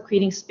importance of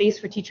creating space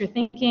for teacher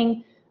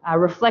thinking,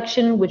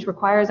 reflection, which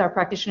requires our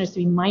practitioners to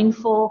be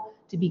mindful,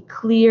 to be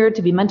clear,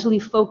 to be mentally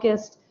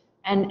focused,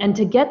 and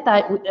to get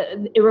that,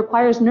 it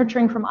requires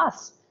nurturing from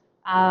us.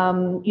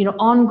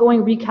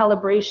 Ongoing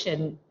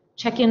recalibration,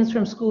 check-ins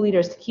from school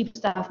leaders to keep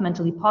staff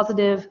mentally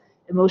positive,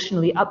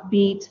 emotionally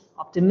upbeat,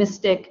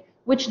 optimistic,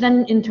 which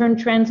then in turn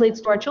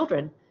translates to our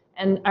children.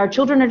 And our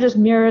children are just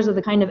mirrors of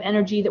the kind of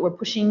energy that we're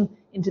pushing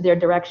into their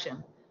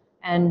direction.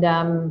 And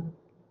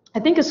I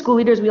think as school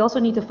leaders, we also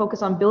need to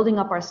focus on building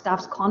up our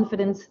staff's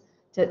confidence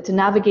to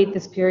navigate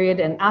this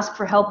period and ask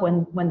for help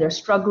when they're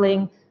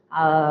struggling.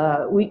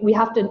 We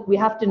have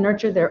to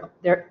nurture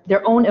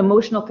their own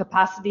emotional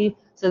capacity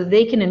so that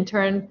they can in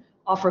turn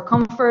offer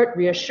comfort,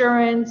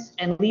 reassurance,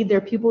 and lead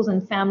their pupils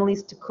and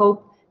families to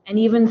cope and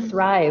even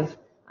thrive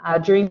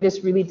during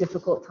this really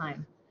difficult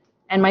time.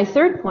 And my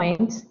third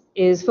point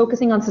is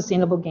focusing on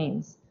sustainable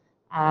gains.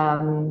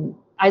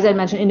 As I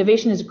mentioned,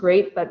 innovation is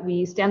great, but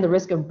we stand the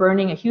risk of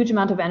burning a huge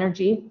amount of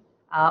energy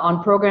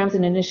on programs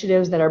and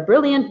initiatives that are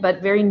brilliant,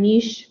 but very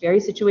niche, very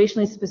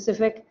situationally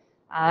specific.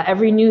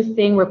 Every new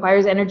thing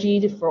requires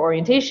energy for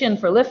orientation,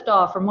 for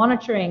liftoff, for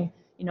monitoring,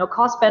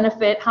 cost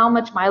benefit, how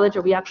much mileage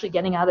are we actually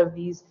getting out of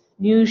these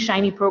new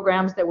shiny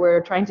programs that we're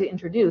trying to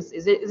introduce?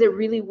 Is it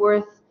really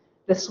worth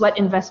the sweat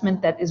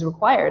investment that is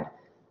required?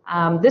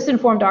 This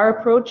informed our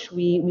approach.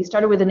 We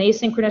started with an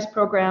asynchronous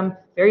program,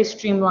 very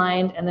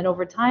streamlined, and then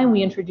over time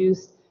we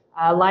introduced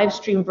live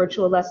stream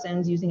virtual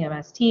lessons using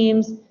MS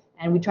Teams,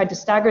 and we tried to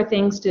stagger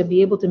things to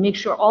be able to make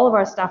sure all of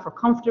our staff were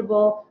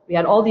comfortable. We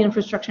had all the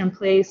infrastructure in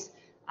place.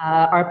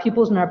 Our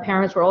pupils and our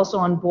parents were also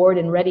on board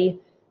and ready.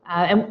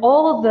 And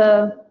all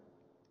the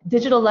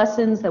digital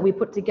lessons that we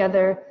put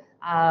together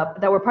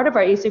that were part of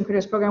our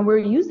asynchronous program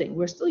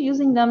we're still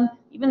using them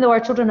even though our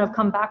children have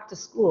come back to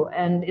school,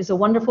 and is a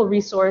wonderful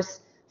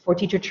resource for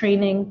teacher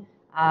training.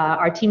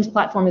 Our Teams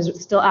platform is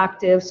still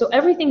active. So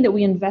everything that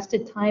we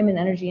invested time and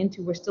energy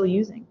into, we're still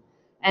using.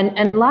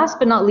 And last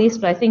but not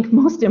least, but I think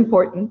most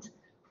important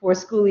for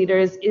school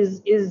leaders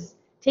is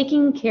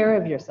taking care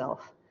of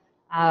yourself.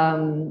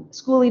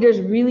 School leaders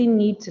really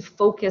need to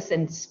focus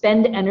and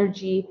spend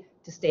energy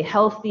to stay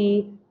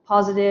healthy,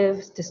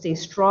 positive, to stay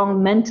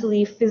strong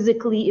mentally,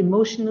 physically,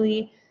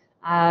 emotionally.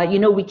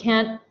 We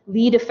can't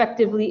lead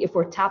effectively if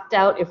we're tapped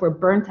out, if we're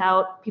burnt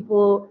out.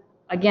 People,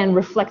 again,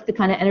 reflect the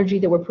kind of energy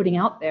that we're putting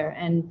out there.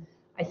 And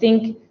I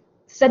think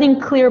setting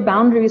clear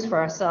boundaries for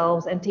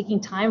ourselves and taking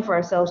time for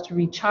ourselves to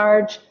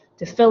recharge,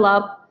 to fill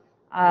up,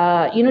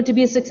 to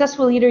be a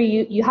successful leader,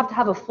 you have to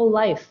have a full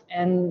life,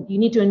 and you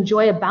need to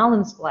enjoy a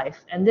balanced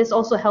life. And this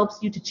also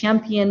helps you to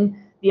champion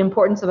the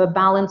importance of a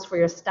balance for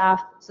your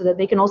staff so that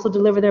they can also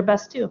deliver their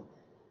best too.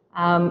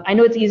 I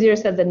know it's easier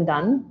said than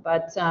done,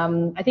 but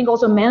I think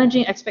also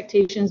managing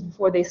expectations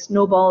before they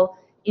snowball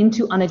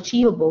into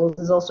unachievable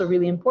is also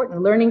really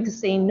important. Learning to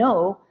say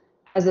no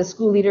as a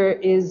school leader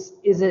is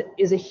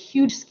a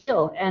huge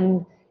skill.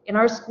 And in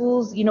our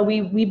schools,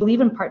 we believe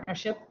in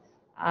partnership.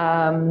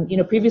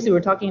 Previously we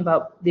were talking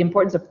about the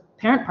importance of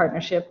parent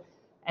partnership,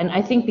 and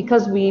I think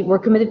because we were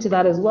committed to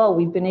that as well,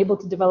 we've been able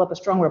to develop a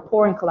strong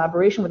rapport and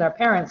collaboration with our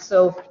parents.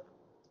 So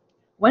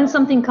when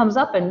something comes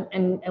up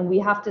and we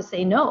have to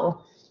say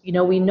no,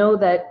 we know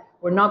that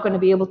we're not going to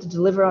be able to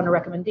deliver on a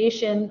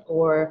recommendation,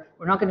 or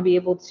we're not going to be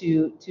able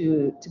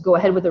to go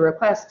ahead with a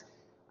request.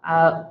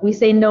 We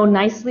say no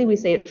nicely, we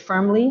say it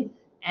firmly,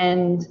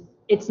 and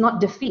it's not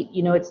defeat,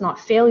 it's not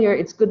failure,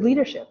 it's good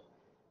leadership.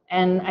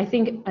 And I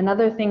think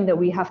another thing that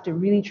we have to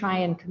really try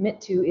and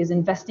commit to is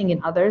investing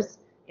in others,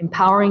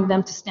 empowering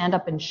them to stand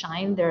up and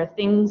shine. There are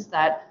things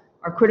that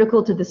are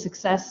critical to the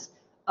success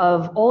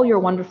of all your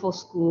wonderful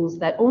schools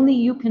that only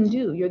you can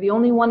do. You're the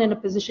only one in a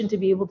position to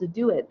be able to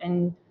do it.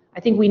 And I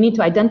think we need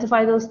to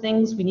identify those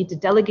things. We need to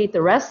delegate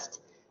the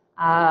rest.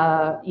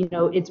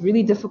 It's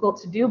really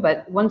difficult to do,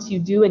 but once you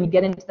do and you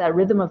get into that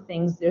rhythm of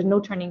things, there's no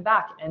turning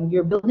back. And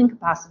you're building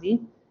capacity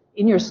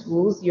in your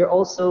schools. You're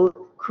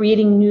also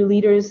creating new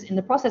leaders in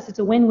the process. It's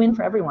a win-win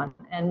for everyone.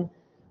 And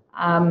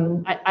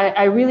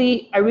I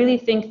really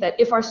think that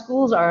if our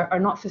schools are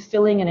not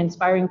fulfilling and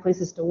inspiring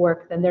places to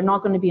work, then they're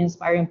not going to be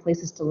inspiring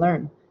places to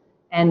learn.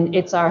 And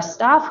it's our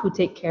staff who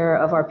take care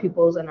of our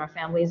pupils and our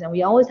families, and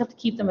we always have to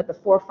keep them at the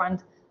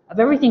forefront of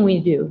everything we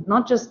do,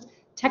 not just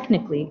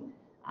technically,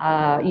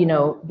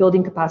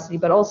 building capacity,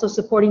 but also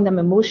supporting them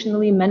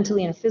emotionally,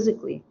 mentally, and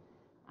physically.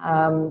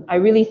 I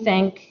really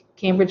thank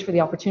Cambridge for the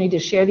opportunity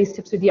to share these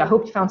tips with you. I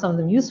hope you found some of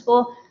them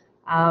useful.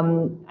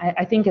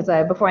 I think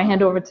before I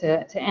hand over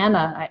to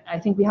Anna, I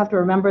think we have to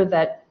remember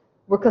that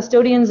we're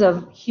custodians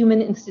of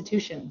human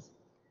institutions.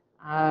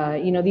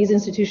 These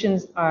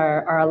institutions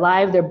are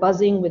alive, they're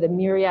buzzing with a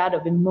myriad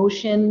of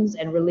emotions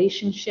and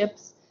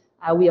relationships.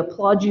 We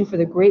applaud you for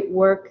the great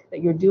work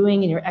that you're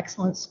doing in your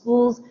excellent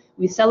schools.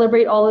 We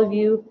celebrate all of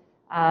you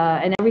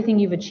and everything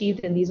you've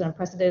achieved in these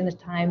unprecedented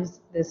times.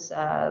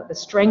 The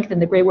strength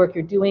and the great work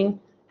you're doing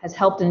has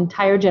helped an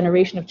entire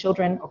generation of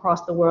children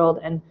across the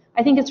world, and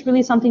I think it's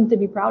really something to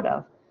be proud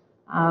of.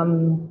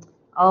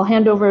 I'll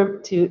hand over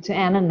to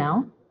Anna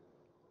now,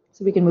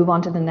 so we can move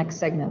on to the next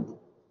segment.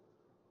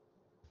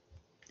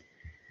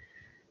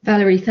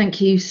 Valerie,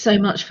 thank you so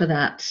much for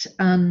that.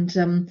 And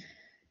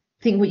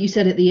I think what you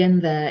said at the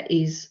end there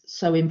is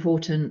so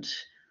important.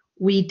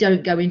 We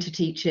don't go into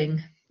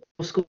teaching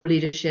or school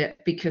leadership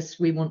because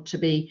we want to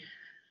be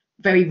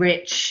very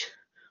rich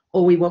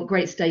or we want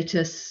great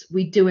status.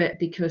 We do it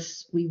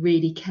because we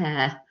really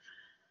care.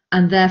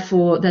 And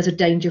therefore, there's a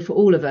danger for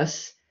all of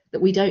us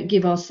that we don't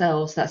give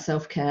ourselves that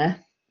self-care.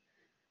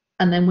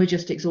 And then we're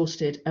just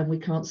exhausted and we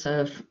can't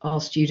serve our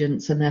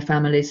students and their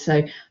families. So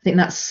I think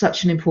that's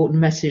such an important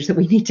message, that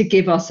we need to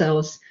give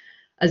ourselves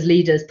as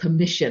leaders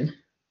permission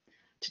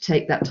to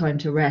take that time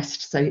to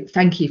rest. So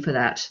thank you for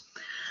that.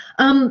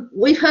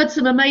 We've heard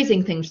some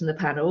amazing things from the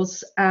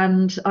panels,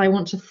 and I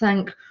want to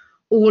thank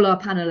all our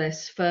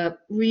panelists for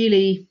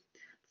really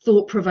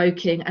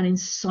thought-provoking and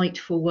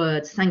insightful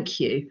words. Thank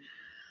you.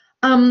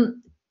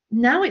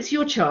 Now it's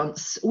your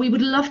chance. We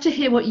would love to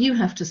hear what you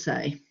have to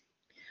say.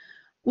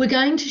 We're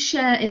going to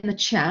share in the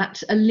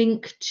chat a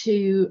link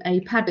to a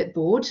Padlet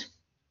board,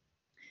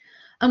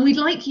 and we'd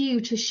like you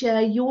to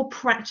share your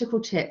practical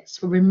tips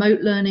for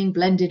remote learning,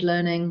 blended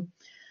learning.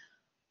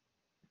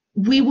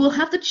 We will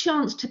have the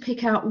chance to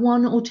pick out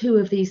one or two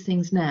of these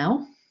things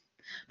now,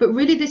 but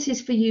really this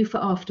is for you for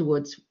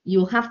afterwards.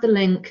 You'll have the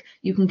link,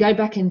 you can go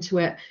back into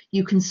it,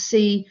 you can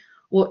see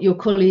what your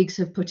colleagues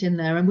have put in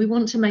there, and we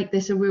want to make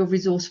this a real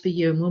resource for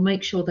you, and we'll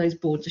make sure those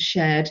boards are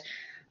shared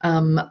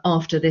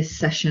after this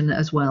session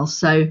as well.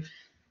 So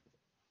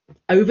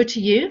over to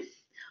you.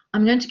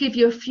 I'm going to give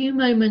you a few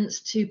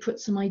moments to put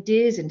some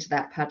ideas into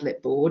that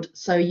Padlet board,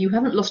 so you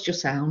haven't lost your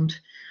sound.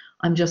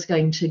 I'm just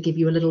going to give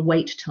you a little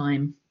wait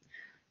time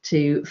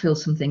to fill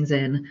some things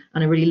in,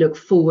 and I really look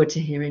forward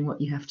to hearing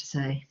what you have to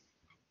say.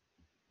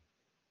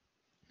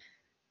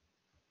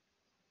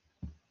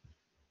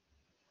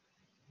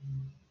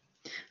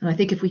 And I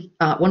think if we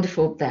are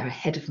wonderful, they're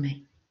ahead of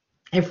me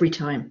every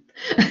time.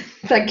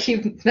 Thank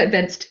you,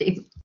 events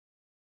team.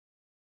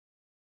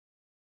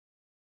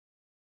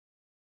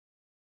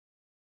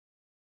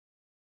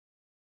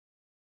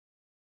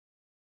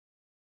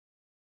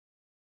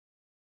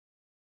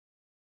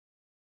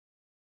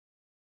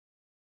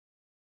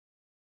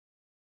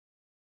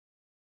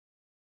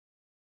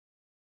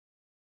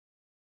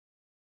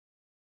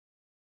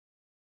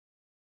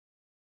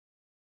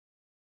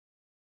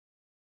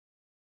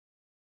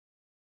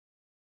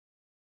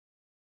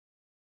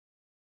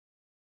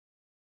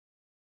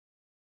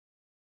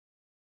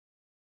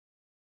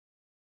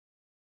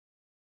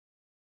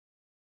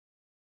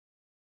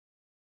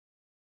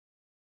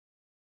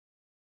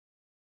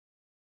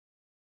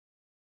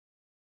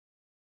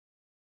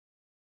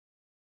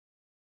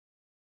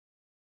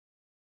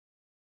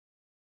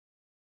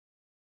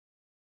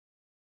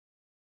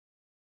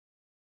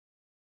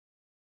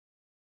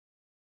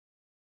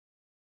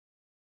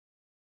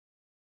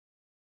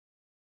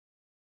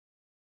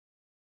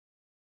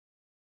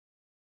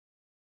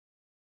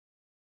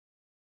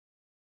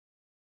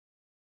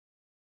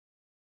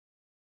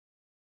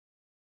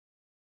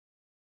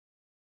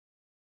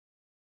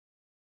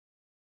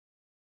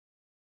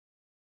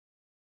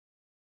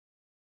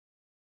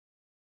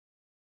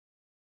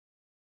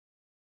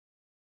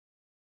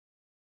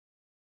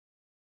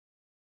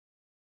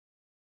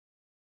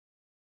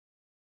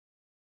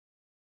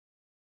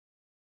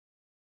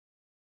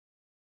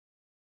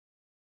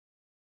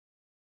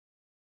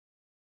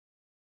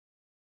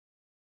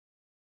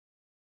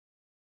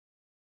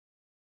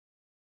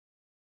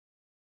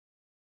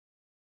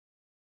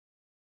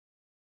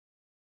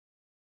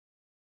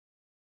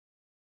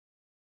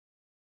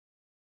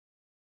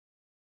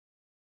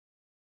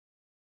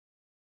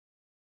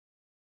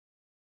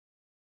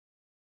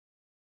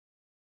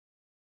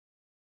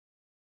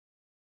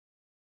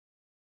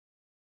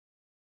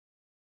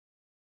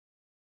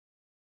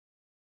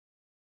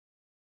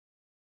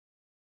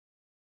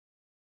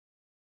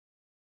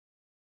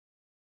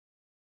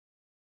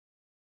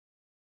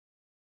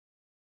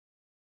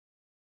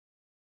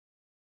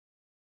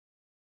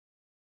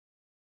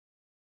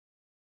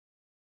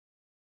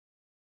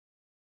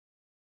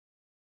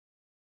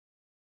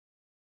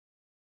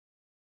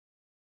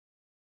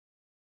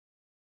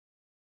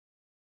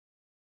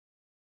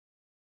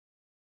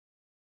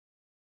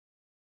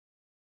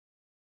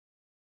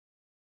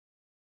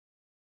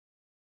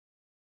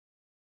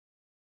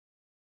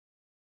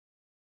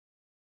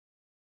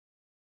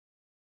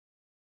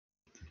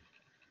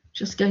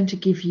 just going to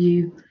give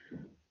you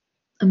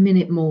a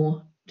minute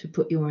more to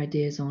put your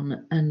ideas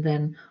on, and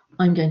then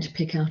I'm going to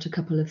pick out a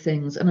couple of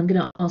things, and I'm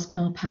going to ask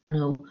our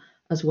panel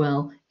as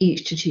well,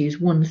 each to choose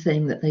one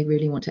thing that they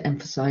really want to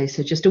emphasize.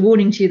 So just a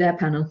warning to you there,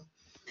 panel.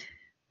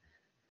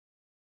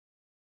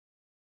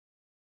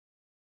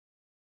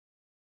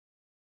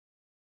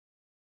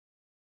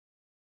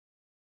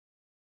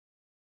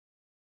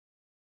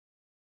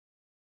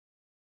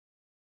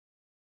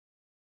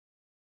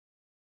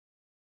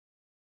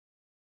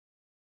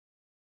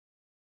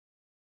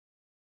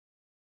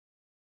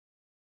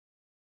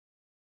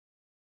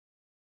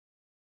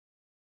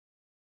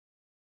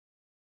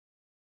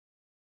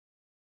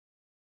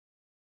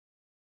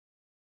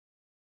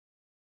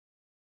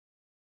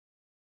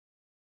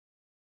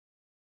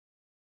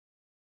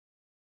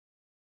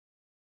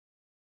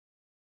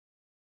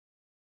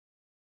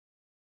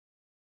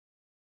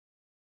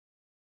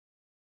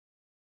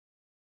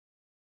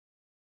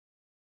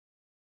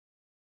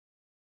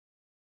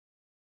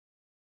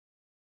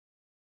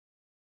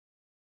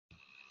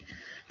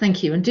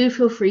 Thank you, and do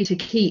feel free to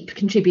keep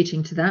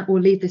contributing to that.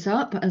 We'll leave this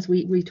up as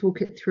we talk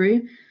it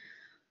through.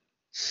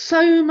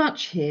 So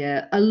much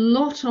here, a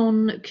lot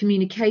on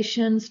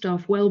communication,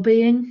 staff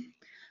well-being.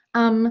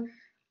 The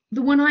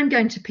one I'm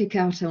going to pick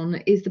out on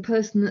is the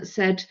person that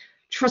said,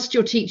 trust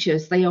your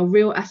teachers, they are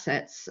real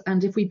assets,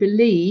 and if we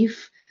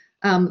believe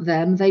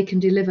them, they can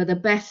deliver the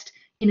best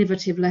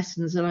innovative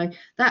lessons. And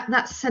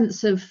that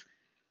sense of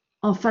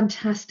our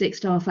fantastic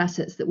staff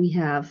assets that we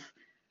have,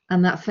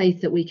 and that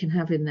faith that we can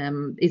have in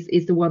them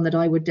is the one that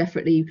I would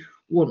definitely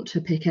want to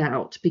pick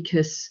out,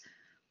 because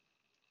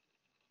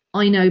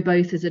I know,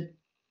 both as a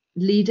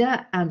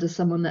leader and as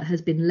someone that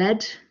has been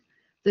led,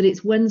 that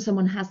it's when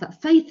someone has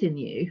that faith in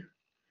you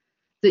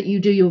that you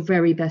do your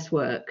very best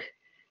work.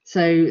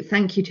 So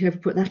thank you to whoever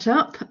put that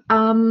up.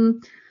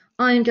 I'm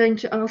going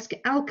to ask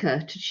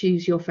Alka to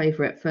choose your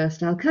favourite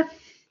first. Alka.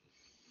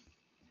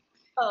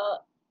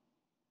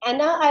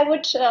 Anna, I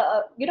would,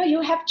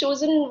 you have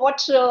chosen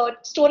what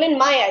stolen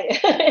my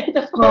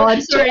idea. Oh,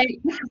 I'm sorry.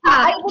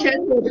 I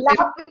would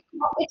love,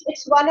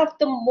 it's one of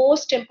the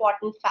most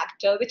important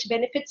factor which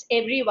benefits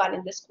everyone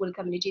in the school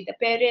community, the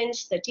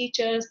parents, the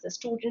teachers, the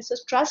students. So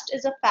trust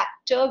is a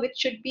factor which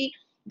should be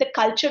the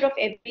culture of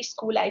every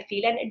school, I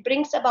feel, and it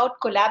brings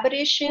about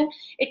collaboration.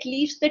 It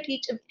leaves the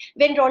teacher,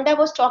 when Rhonda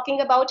was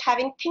talking about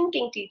having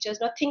thinking teachers,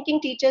 now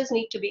thinking teachers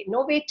need to be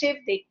innovative,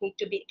 they need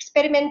to be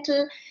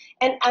experimental,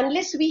 and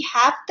unless we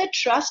have the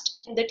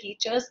trust in the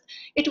teachers,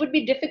 it would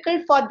be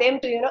difficult for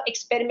them to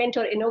experiment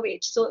or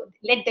innovate. So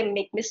let them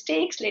make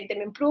mistakes, let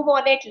them improve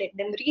on it, let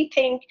them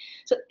rethink.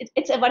 So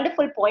it's a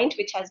wonderful point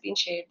which has been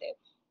shared there.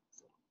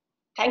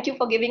 Thank you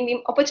for giving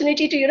me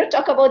opportunity to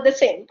talk about the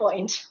same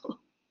point.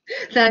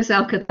 Thanks,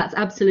 Alka. That's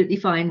absolutely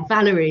fine.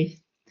 Valerie,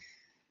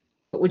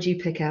 what would you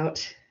pick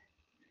out?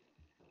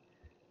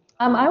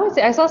 I would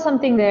say I saw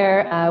something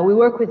there. We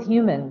work with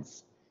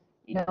humans,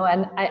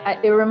 and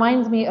it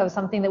reminds me of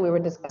something that we were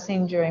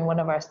discussing during one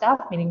of our staff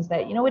meetings,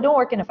 that we don't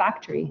work in a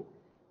factory.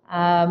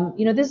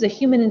 This is a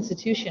human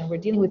institution. We're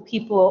dealing with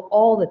people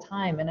all the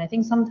time, and I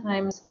think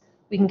sometimes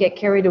we can get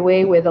carried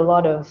away with a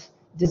lot of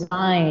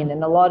design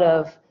and a lot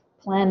of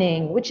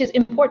planning, which is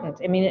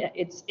important. I mean,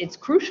 it's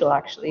crucial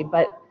actually,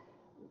 but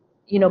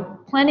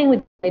planning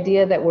with the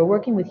idea that we're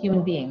working with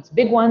human beings,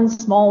 big ones,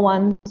 small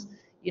ones,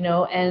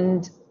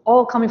 and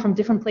all coming from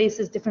different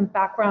places, different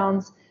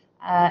backgrounds,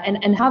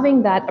 and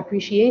having that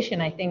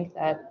appreciation. I think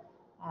that,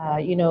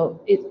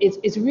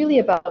 it's really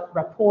about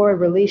rapport,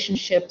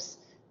 relationships,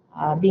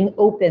 being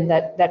open,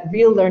 that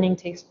real learning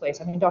takes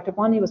place. I mean, Dr.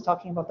 Bondi was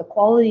talking about the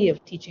quality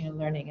of teaching and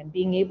learning and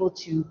being able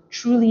to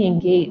truly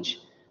engage.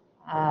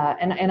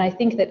 And I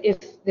think that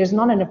if there's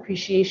not an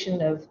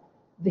appreciation of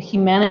the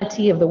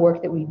humanity of the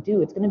work that we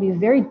do, it's going to be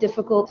very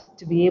difficult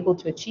to be able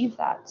to achieve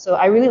that. So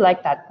I really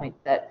like that point,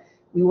 that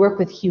we work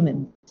with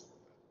humans.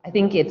 I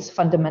think it's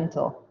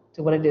fundamental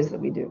to what it is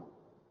that we do.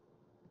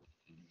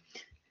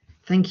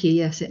 Thank you.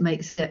 Yes, it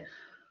makes it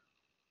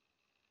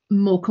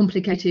more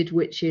complicated,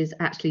 which is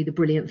actually the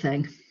brilliant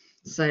thing.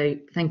 So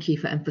thank you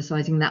for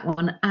emphasizing that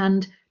one.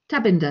 And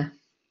Tabinder.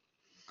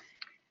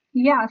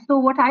 Yeah, so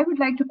what I would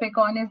like to pick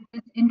on is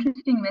this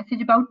interesting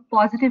message about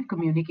positive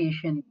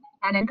communication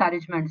and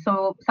encouragement.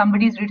 So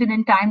somebody's written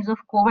in times of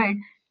COVID,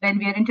 when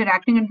we are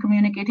interacting and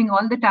communicating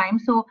all the time.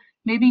 So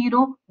maybe,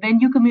 when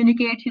you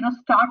communicate,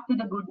 start with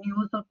the good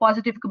news or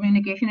positive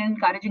communication and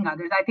encouraging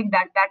others. I think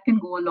that can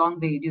go a long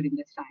way during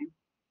this time.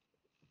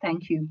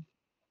 Thank you.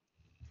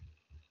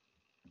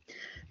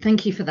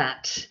 Thank you for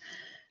that.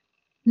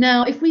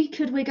 Now, if we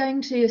could, we're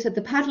going to, said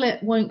the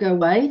Padlet won't go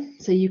away,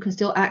 so you can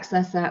still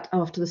access that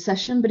after the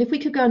session. But if we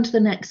could go on to the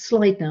next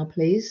slide now,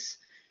 please.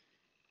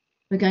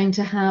 We're going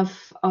to have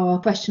our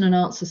question and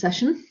answer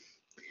session.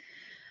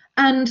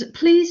 And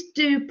please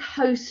do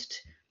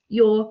post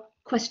your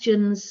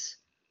questions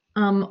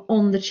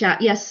on the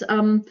chat. Yes,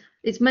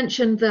 it's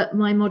mentioned that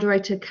my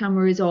moderator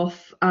camera is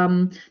off.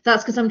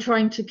 That's because I'm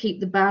trying to keep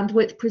the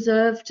bandwidth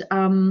preserved.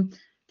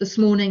 This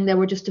morning there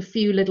were just a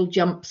few little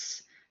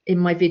jumps in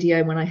my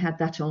video when I had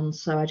that on,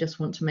 so I just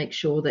want to make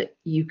sure that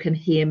you can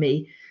hear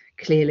me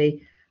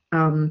clearly.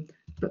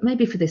 But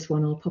maybe for this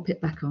one, I'll pop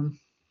it back on.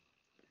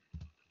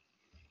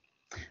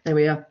 There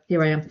we are.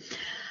 Here I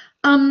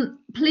am.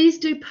 Please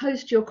do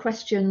post your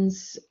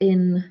questions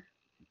in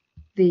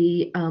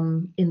the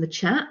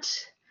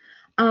chat.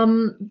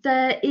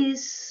 There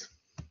is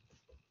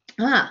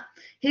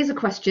here's a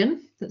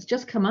question that's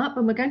just come up,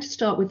 and we're going to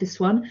start with this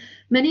one.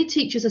 Many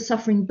teachers are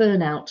suffering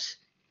burnout.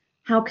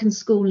 How can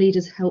school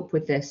leaders help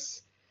with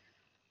this?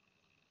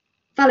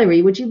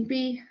 Valerie, would you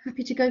be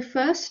happy to go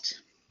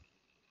first?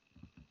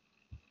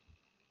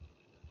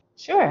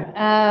 Sure.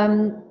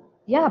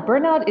 Yeah,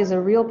 burnout is a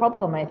real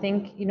problem. I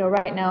think,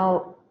 right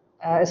now,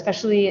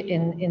 especially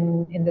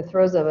in the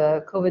throes of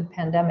a COVID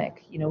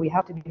pandemic, we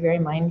have to be very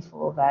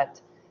mindful that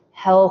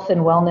health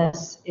and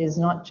wellness is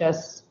not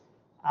just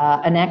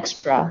an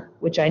extra,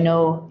 which I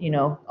know,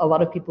 a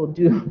lot of people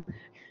do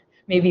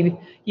maybe,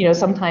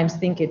 sometimes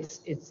think it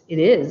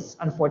is,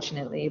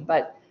 unfortunately.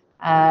 But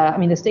I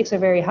mean, the stakes are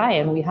very high,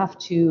 and we have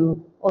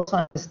to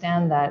also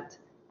understand that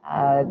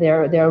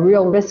there are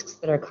real risks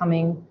that are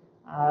coming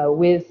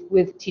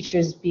with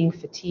teachers being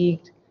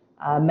fatigued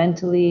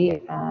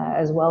mentally,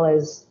 as well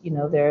as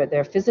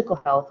their physical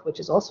health, which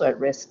is also at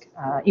risk,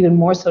 even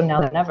more so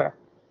now than ever.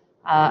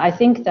 I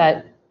think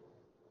that,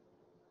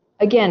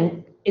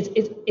 again,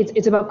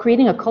 it's about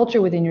creating a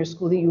culture within your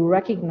school that you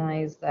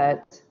recognize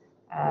that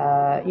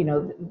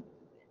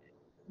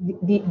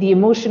the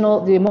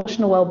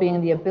emotional well-being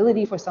and the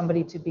ability for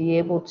somebody to be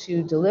able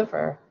to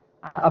deliver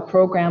a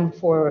program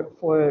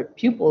for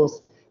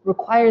pupils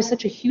requires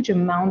such a huge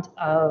amount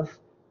of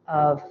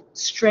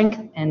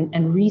strength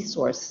and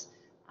resource.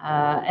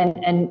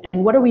 And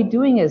what are we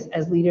doing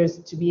as leaders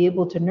to be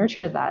able to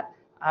nurture that?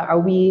 Do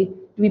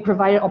we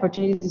provide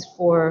opportunities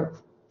for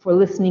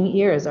listening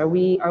ears? Are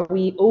we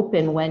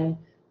open when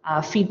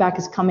feedback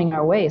is coming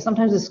our way?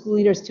 Sometimes as school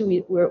leaders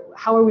too,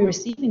 how are we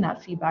receiving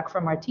that feedback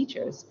from our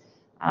teachers?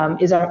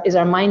 Is our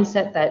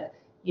mindset that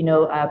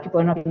people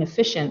are not being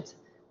efficient,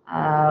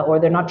 or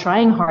they're not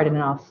trying hard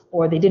enough,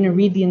 or they didn't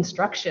read the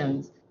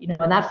instructions?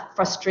 And that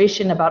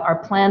frustration about our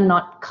plan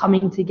not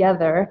coming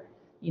together,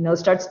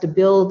 starts to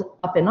build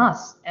up in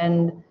us.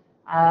 And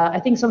I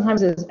think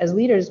sometimes as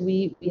leaders,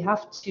 we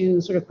have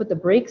to sort of put the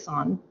brakes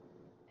on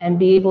and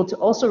be able to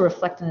also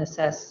reflect and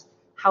assess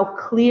how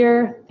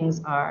clear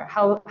things are,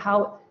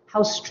 how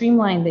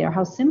streamlined they are,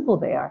 how simple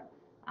they are,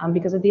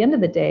 because at the end of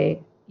the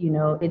day,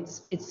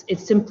 it's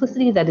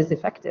simplicity that is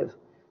effective.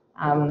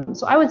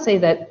 So I would say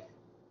that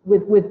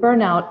with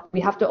burnout,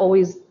 we have to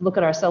always look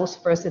at ourselves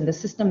first in the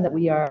system that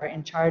we are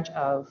in charge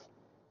of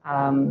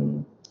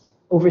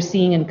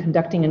overseeing and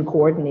conducting and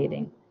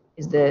coordinating.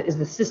 Is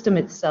the system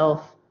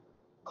itself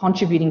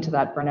contributing to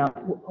that burnout?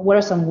 What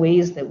are some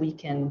ways that we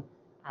can,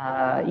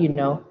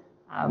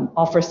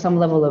 offer some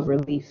level of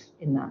relief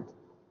in that?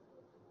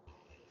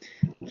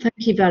 Thank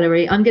you,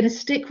 Valerie. I'm going to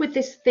stick with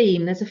this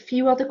theme. There's a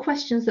few other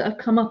questions that have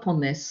come up on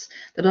this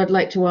that I'd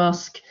like to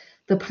ask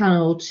the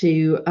panel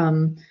to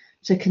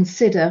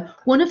consider.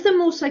 One of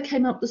them also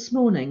came up this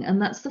morning,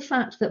 and that's the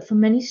fact that for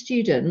many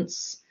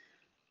students,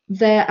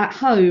 they're at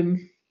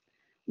home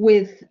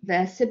with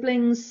their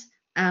siblings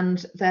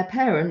and their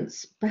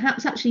parents,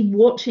 perhaps actually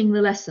watching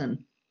the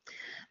lesson,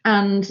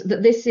 and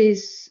that this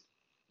is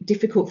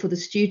difficult for the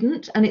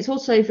student, and it's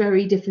also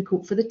very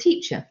difficult for the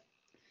teacher,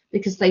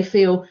 because they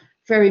feel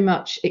very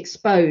much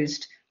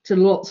exposed to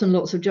lots and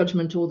lots of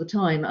judgment all the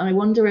time. And I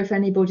wonder if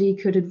anybody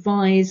could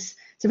advise,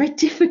 it's a very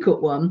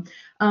difficult one,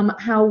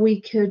 how we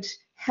could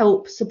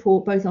help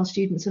support both our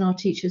students and our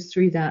teachers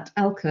through that.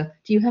 Alka,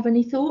 do you have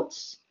any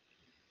thoughts?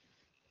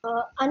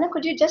 Anna,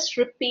 could you just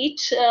repeat,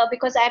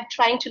 because I'm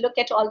trying to look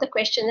at all the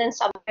questions and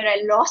somewhere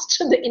I lost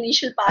the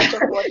initial part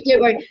of what Yeah,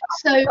 right.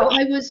 So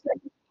I was,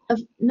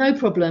 no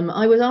problem.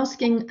 I was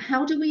asking,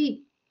 how do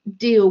we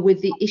deal with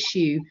the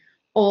issue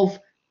of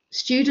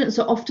students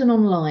are often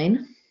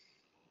online,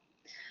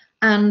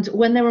 and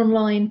when they're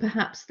online,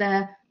 perhaps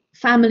their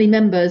family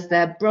members,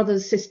 their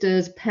brothers,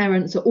 sisters,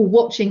 parents are all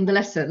watching the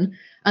lesson,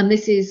 and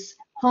this is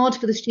hard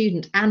for the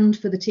student and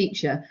for the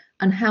teacher.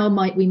 And how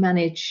might we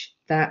manage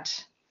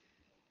that?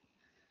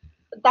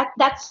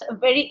 That's a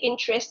very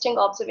interesting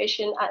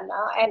observation,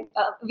 Anna, and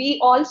we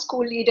all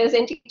school leaders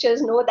and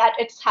teachers know that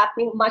it's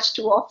happening much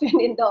too often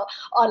in the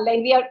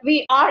online.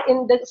 We are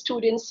in the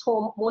students'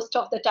 home most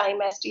of the time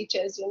as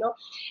teachers,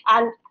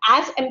 and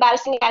as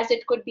embarrassing as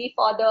it could be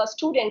for the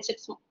students,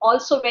 it's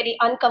also very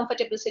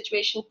uncomfortable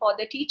situation for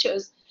the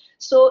teachers.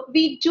 So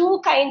we do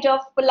kind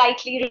of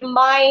politely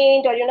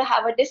remind, or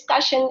have a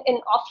discussion in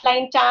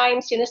offline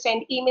times,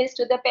 send emails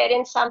to the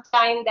parents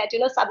sometime that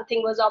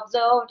something was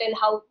observed and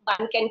how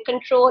one can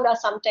control, or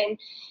sometimes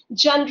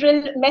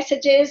general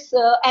messages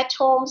at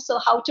home, so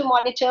how to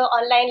monitor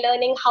online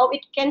learning, how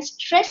it can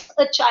stress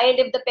a child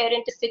if the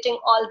parent is sitting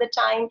all the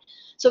time.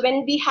 So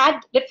when we had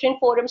different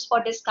forums for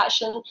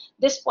discussion,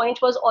 this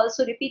point was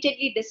also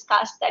repeatedly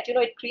discussed, that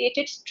it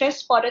created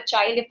stress for a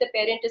child if the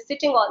parent is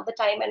sitting all the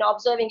time and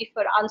observing if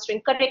you're answering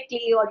answering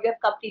correctly, or you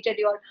have completed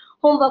your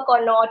homework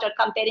or not, or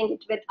comparing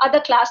it with other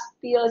class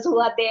peers who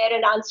are there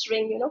and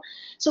answering,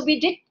 So we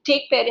did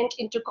take parent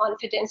into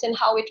confidence and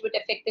how it would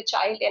affect the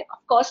child. And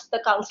of course,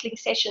 the counseling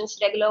sessions,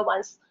 regular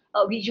ones,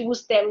 we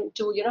use them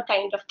to,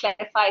 kind of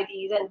clarify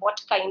these and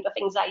what kind of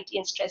anxiety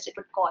and stress it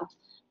would cause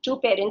to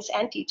parents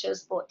and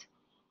teachers both.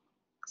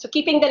 So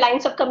keeping the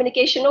lines of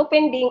communication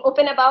open, being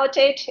open about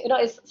it,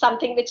 is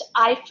something which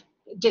I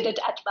did it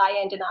at my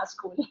end in our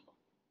school.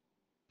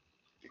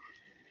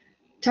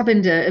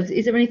 Tabinder,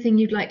 is there anything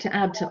you'd like to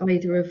add to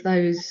either of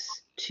those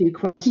two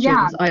questions,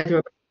 Yeah. either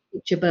about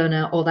teacher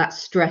burnout or that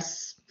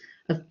stress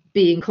of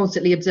being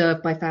constantly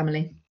observed by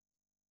family?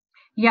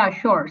 Yeah,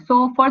 sure.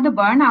 So for the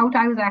burnout,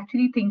 I was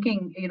actually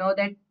thinking,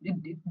 that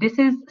this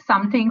is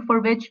something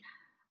for which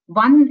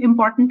one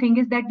important thing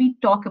is that we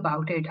talk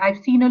about it. I've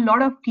seen a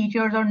lot of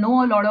teachers, or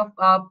know a lot of,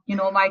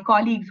 my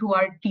colleagues who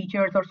are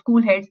teachers or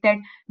school heads, that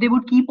they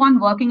would keep on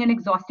working and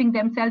exhausting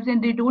themselves,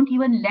 and they don't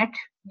even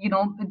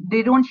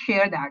they don't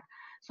share that.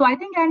 So I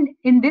think, and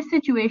in this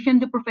situation,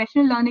 the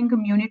professional learning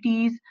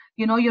communities,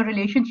 your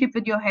relationship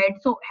with your head.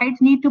 So heads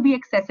need to be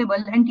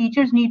accessible, and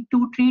teachers need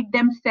to treat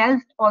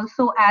themselves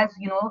also as,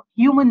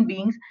 human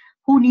beings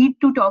who need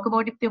to talk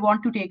about if they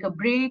want to take a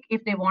break,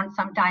 if they want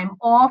some time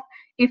off,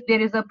 if there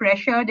is a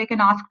pressure, they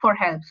can ask for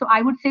help. So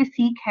I would say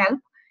seek help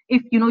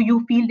if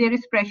you feel there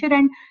is pressure,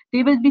 and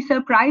they will be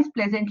surprised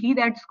pleasantly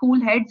that school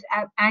heads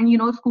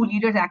and school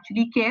leaders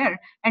actually care,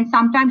 and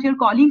sometimes your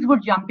colleagues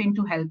would jump in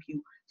to help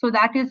you. So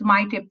that is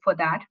my tip for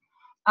that.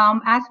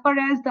 As far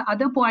as the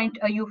other point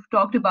you've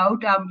talked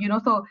about,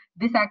 so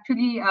this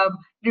actually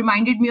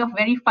reminded me of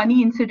very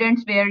funny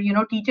incidents where,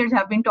 teachers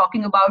have been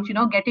talking about,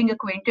 getting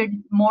acquainted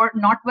more,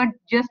 not but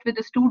just with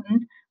the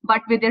student,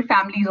 but with their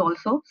families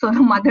also. So the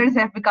mothers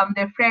have become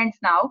their friends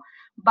now.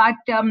 But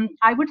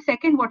I would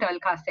second what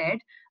Alka said.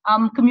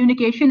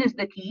 Communication is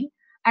the key.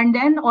 And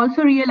then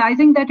also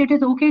realizing that it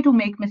is okay to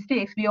make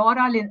mistakes. We all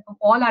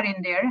are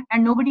in there,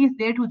 and nobody is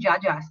there to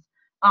judge us.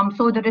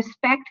 So the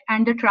respect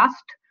and the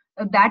trust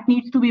that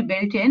needs to be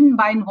built in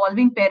by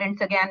involving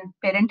parents. Again,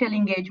 parental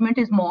engagement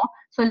is more.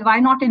 So why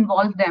not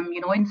involve them,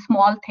 in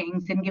small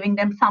things, and giving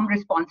them some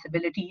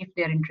responsibility if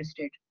they're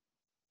interested.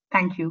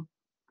 Thank you.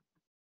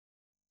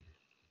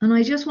 And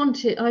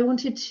I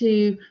wanted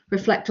to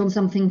reflect on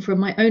something from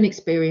my own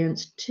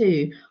experience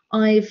too.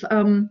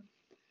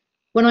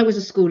 When I was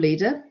a school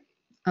leader,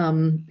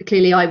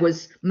 clearly I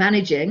was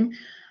managing.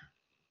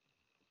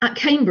 At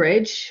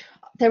Cambridge,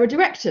 there are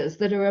directors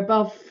that are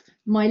above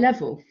my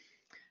level,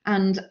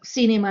 and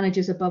senior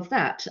managers above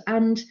that.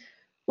 And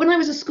when I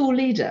was a school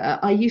leader,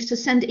 I used to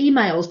send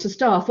emails to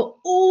staff at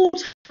all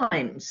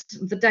times,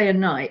 the day and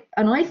night.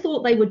 And I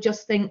thought they would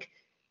just think,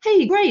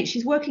 hey, great,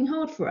 she's working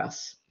hard for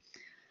us.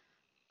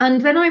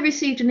 And then I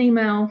received an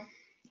email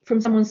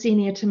from someone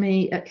senior to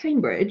me at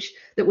Cambridge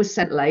that was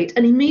sent late.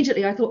 And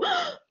immediately I thought,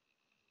 oh,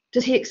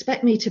 does he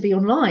expect me to be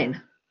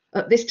online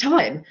at this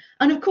time?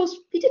 And of course,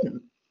 he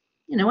didn't.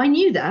 I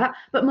knew that,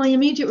 but my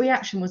immediate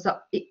reaction was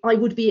that I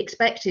would be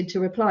expected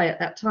to reply at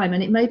that time.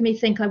 And it made me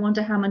think, I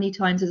wonder how many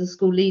times as a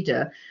school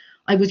leader,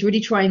 I was really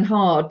trying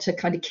hard to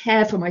kind of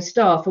care for my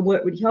staff and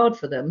work really hard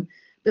for them,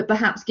 but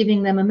perhaps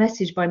giving them a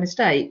message by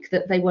mistake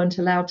that they weren't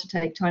allowed to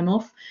take time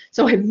off.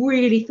 So I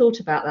really thought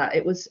about that.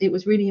 It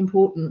was really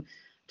important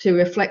to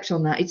reflect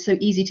on that. It's so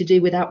easy to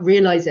do without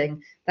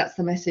realizing that's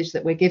the message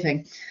that we're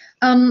giving.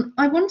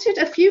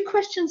 A few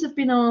questions have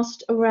been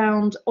asked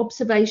around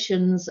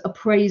observations,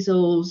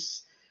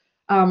 appraisals,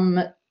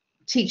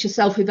 teacher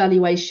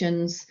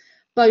self-evaluations.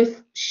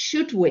 Both,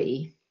 should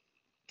we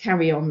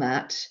carry on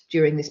that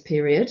during this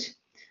period?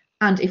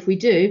 And if we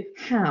do,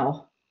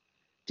 how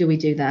do we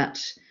do that?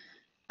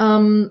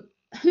 Who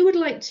would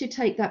like to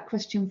take that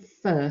question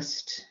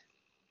first?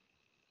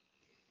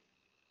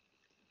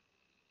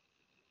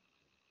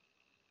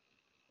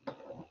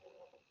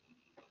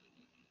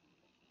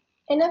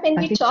 And when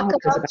we talk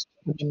about,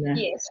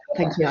 yes,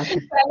 thank you.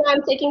 When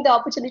I'm taking the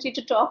opportunity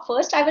to talk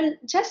first, I will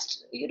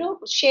just,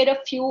 share a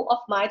few of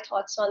my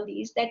thoughts on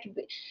these. That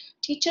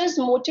teachers'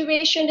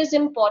 motivation is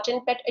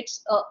important, but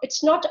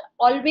it's not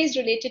always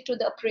related to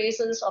the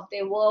appraisals of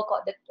their work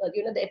or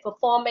their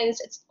performance.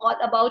 It's all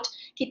about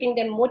keeping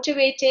them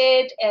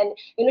motivated and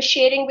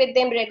sharing with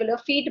them regular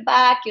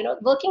feedback.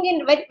 Working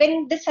in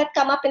when this had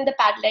come up in the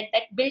Padlet,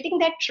 that building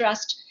that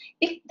trust.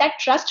 If that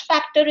trust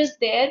factor is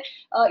there,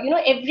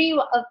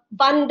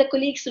 the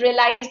colleagues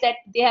realize that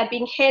they are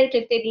being helped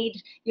if they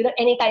need,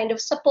 any kind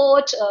of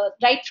support,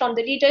 right from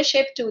the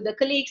leadership to the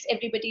colleagues,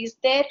 everybody is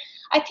there.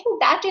 I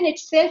think that in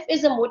itself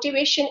is a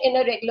motivation in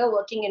a regular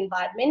working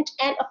environment.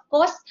 And of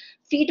course,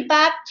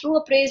 feedback through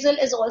appraisal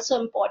is also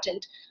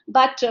important.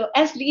 But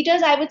as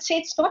leaders, I would say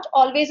it's not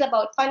always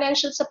about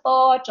financial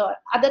support or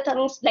other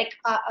things. Like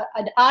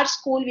at our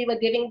school, we were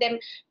giving them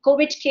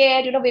COVID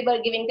care, we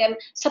were giving them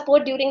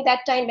support during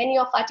that time. Many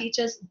of our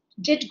teachers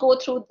did go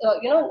through,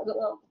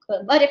 were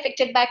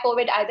affected by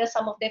COVID, either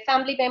some of their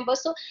family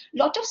members. So a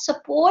lot of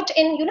support,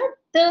 and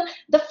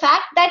the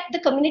fact that the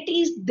community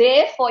is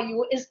there for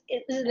you is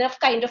enough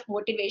kind of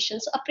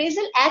motivation. So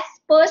appraisal as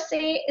per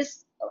se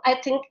is I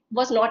think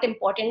was not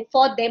important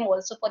for them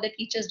also, for the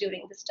teachers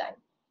during this time.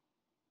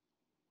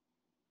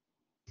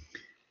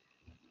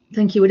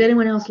 Thank you. Would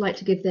anyone else like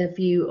to give their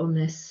view on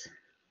this?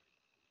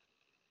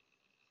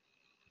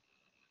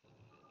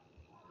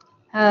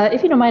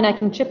 If you don't mind, I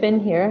can chip in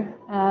here.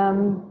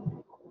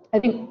 I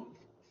think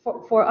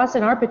for us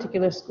in our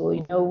particular school,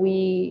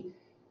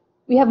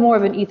 we have more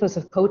of an ethos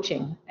of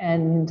coaching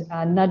and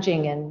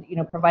nudging and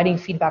providing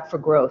feedback for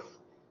growth.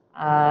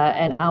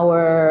 And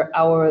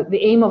the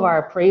aim of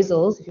our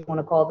appraisals, if you want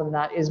to call them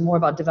that, is more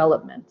about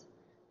development.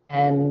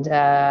 And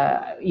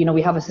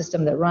we have a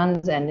system that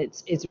runs, and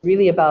it's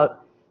really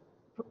about,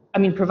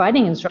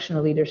 providing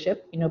instructional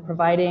leadership.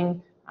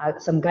 Providing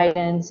some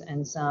guidance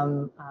and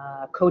some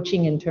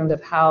coaching in terms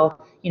of how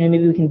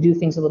maybe we can do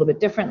things a little bit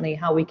differently,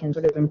 how we can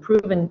sort of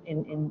improve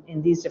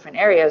in these different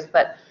areas.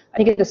 But I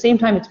think at the same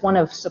time, it's one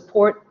of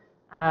support.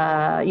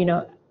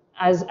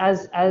 As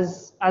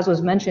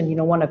was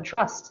mentioned, one of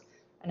trust.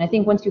 And I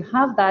think once you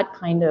have that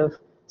kind of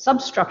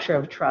substructure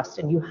of trust,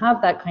 and you have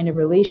that kind of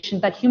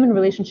that human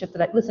relationship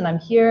that, listen, I'm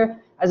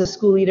here as a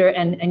school leader,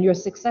 and your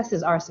success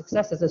is our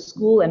success as a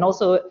school, and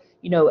also,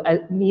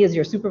 me as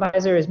your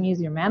supervisor, as me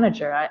as your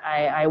manager,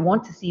 I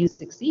want to see you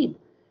succeed.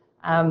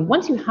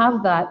 Once you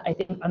have that, I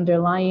think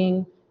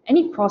underlying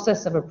any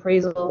process of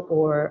appraisal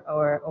or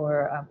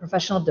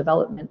professional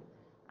development,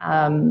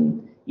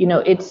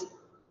 it's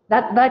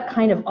that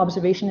kind of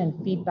observation and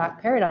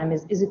feedback paradigm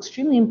is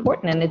extremely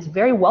important, and it's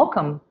very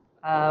welcome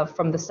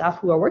from the staff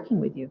who are working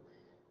with you.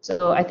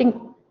 So I think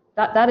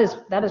that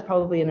is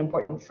probably an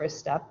important first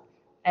step.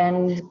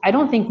 And I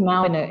don't think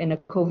now in a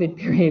COVID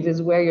period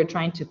is where you're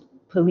trying to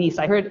police.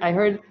 I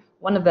heard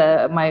one of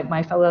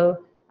my fellow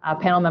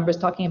panel members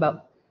talking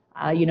about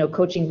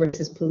coaching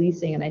versus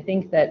policing, and I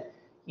think that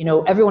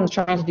everyone's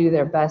trying to do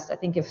their best. I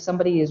think if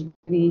somebody is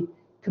really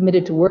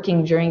committed to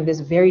working during this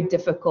very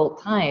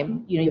difficult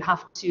time, you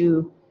have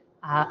to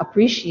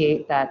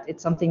appreciate that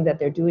it's something that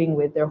they're doing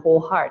with their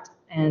whole heart.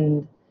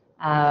 And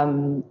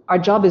our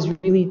job is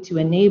really to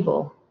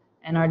enable,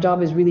 and our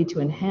job is really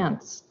to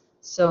enhance.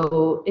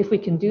 So if we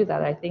can do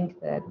that, I think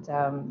that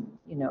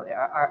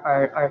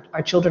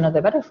our children are the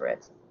better for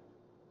it.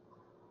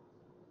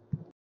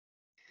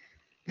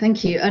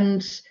 Thank you.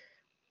 And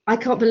I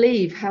can't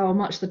believe how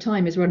much the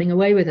time is running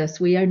away with us.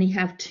 We only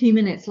have 2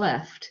 minutes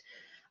left,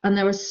 and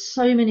there are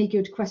so many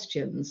good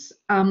questions.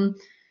 So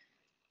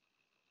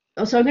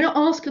I'm going to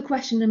ask a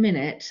question in a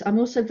minute.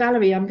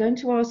 Valerie, I'm going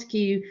to ask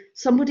you,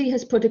 somebody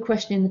has put a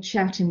question in the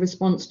chat in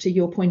response to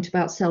your point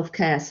about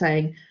self-care,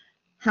 saying,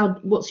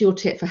 what's your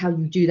tip for how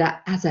you do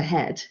that as a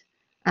head,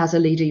 as a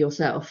leader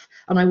yourself?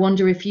 And I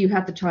wonder if you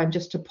had the time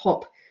just to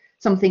pop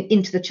something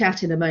into the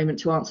chat in a moment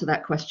to answer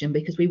that question,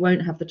 because we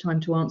won't have the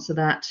time to answer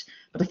that,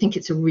 but I think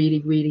it's a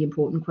really, really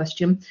important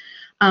question.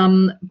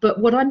 But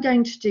what I'm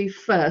going to do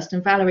first,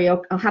 and Valerie,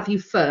 I'll have you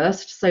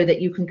first so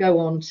that you can go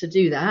on to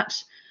do that.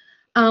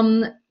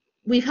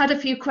 We've had a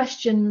few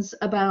questions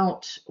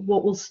about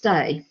what will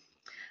stay.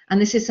 And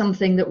this is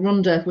something that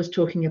Rhonda was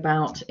talking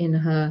about in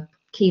her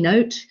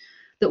keynote,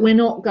 that we're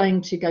not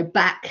going to go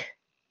back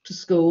to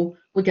school,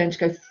 we're going to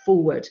go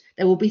forward.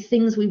 There will be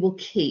things we will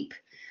keep.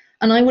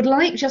 And I would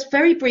like, just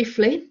very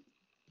briefly,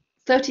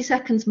 30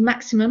 seconds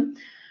maximum,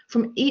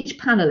 from each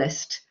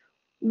panelist,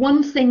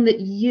 one thing that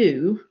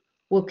you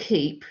will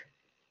keep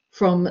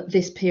from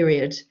this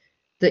period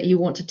that you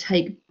want to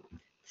take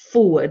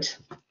forward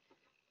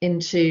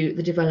into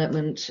the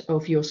development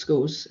of your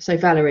schools. So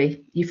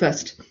Valerie, you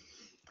first.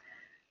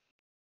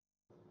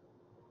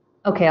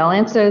 Okay, I'll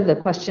answer the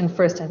question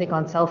first, I think,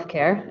 on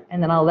self-care,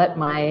 and then I'll let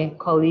my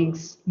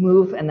colleagues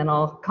move, and then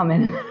I'll come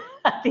in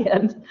at the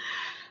end.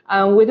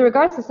 With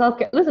regards to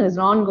self-care, listen, it's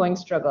an ongoing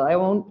struggle. I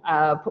won't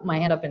put my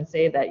hand up and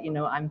say that,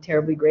 I'm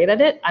terribly great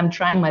at it. I'm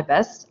trying my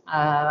best.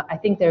 I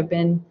think there have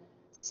been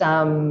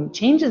some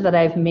changes that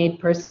I've made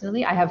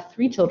personally. I have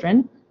 3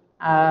 children,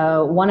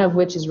 one of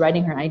which is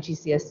writing her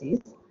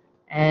IGCSEs,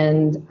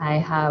 and I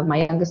have,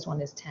 my youngest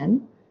one is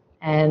 10.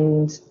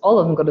 And all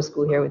of them go to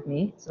school here with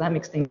me, so that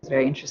makes things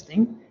very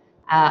interesting.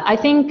 I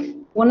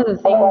think one of the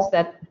things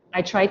that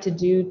I try to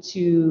do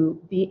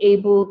to be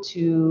able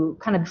to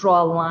kind of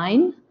draw a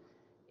line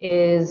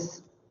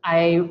is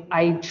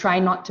I try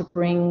not to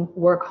bring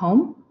work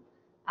home.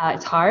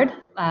 It's hard.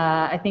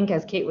 I think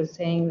as Kate was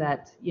saying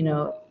that,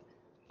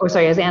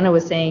 as Anna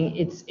was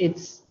saying,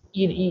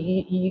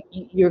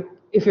 you're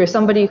if you're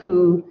somebody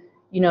who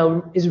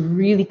is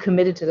really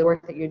committed to the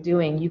work that you're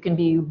doing, you can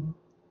be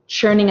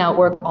churning out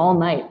work all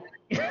night,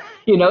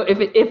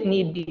 if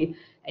need be.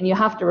 And you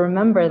have to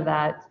remember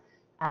that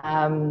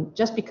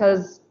just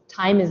because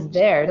time is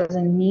there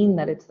doesn't mean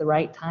that it's the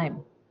right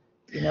time.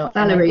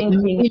 Valerie,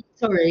 I'm really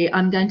sorry,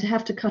 I'm going to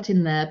have to cut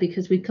in there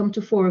because we've come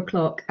to 4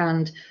 o'clock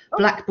and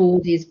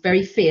Blackboard is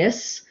very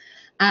fierce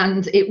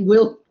and it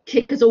will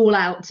kick us all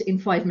out in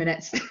 5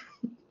 minutes.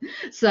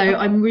 So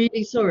I'm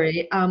really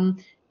sorry.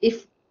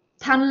 If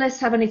panelists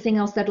have anything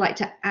else they'd like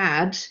to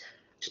add,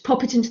 just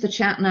pop it into the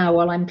chat now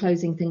while I'm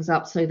closing things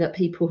up so that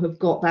people have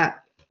got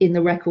that in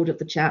the record of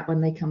the chat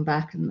when they come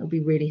back, and it'll be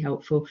really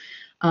helpful.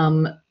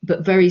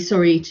 But very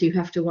sorry to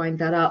have to wind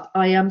that up.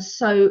 I am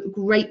so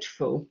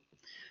grateful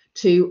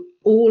to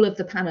all of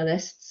the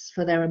panelists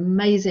for their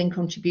amazing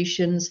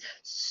contributions.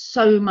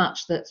 So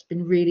much that's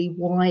been really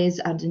wise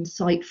and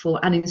insightful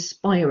and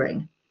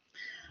inspiring.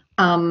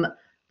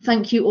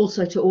 Thank you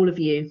also to all of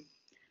you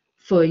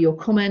for your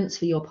comments,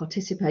 for your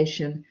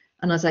participation,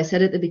 and as I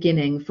said at the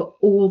beginning, for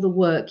all the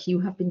work you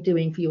have been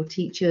doing for your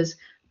teachers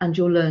and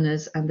your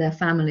learners and their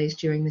families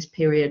during this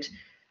period.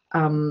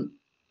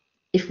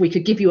 If we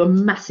could give you a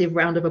massive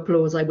round of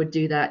applause, I would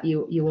do that.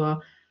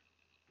 You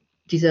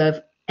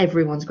deserve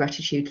everyone's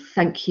gratitude.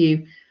 Thank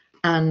you,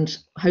 and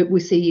hope we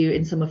see you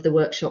in some of the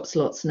workshop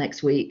slots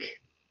next week.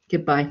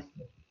 Goodbye.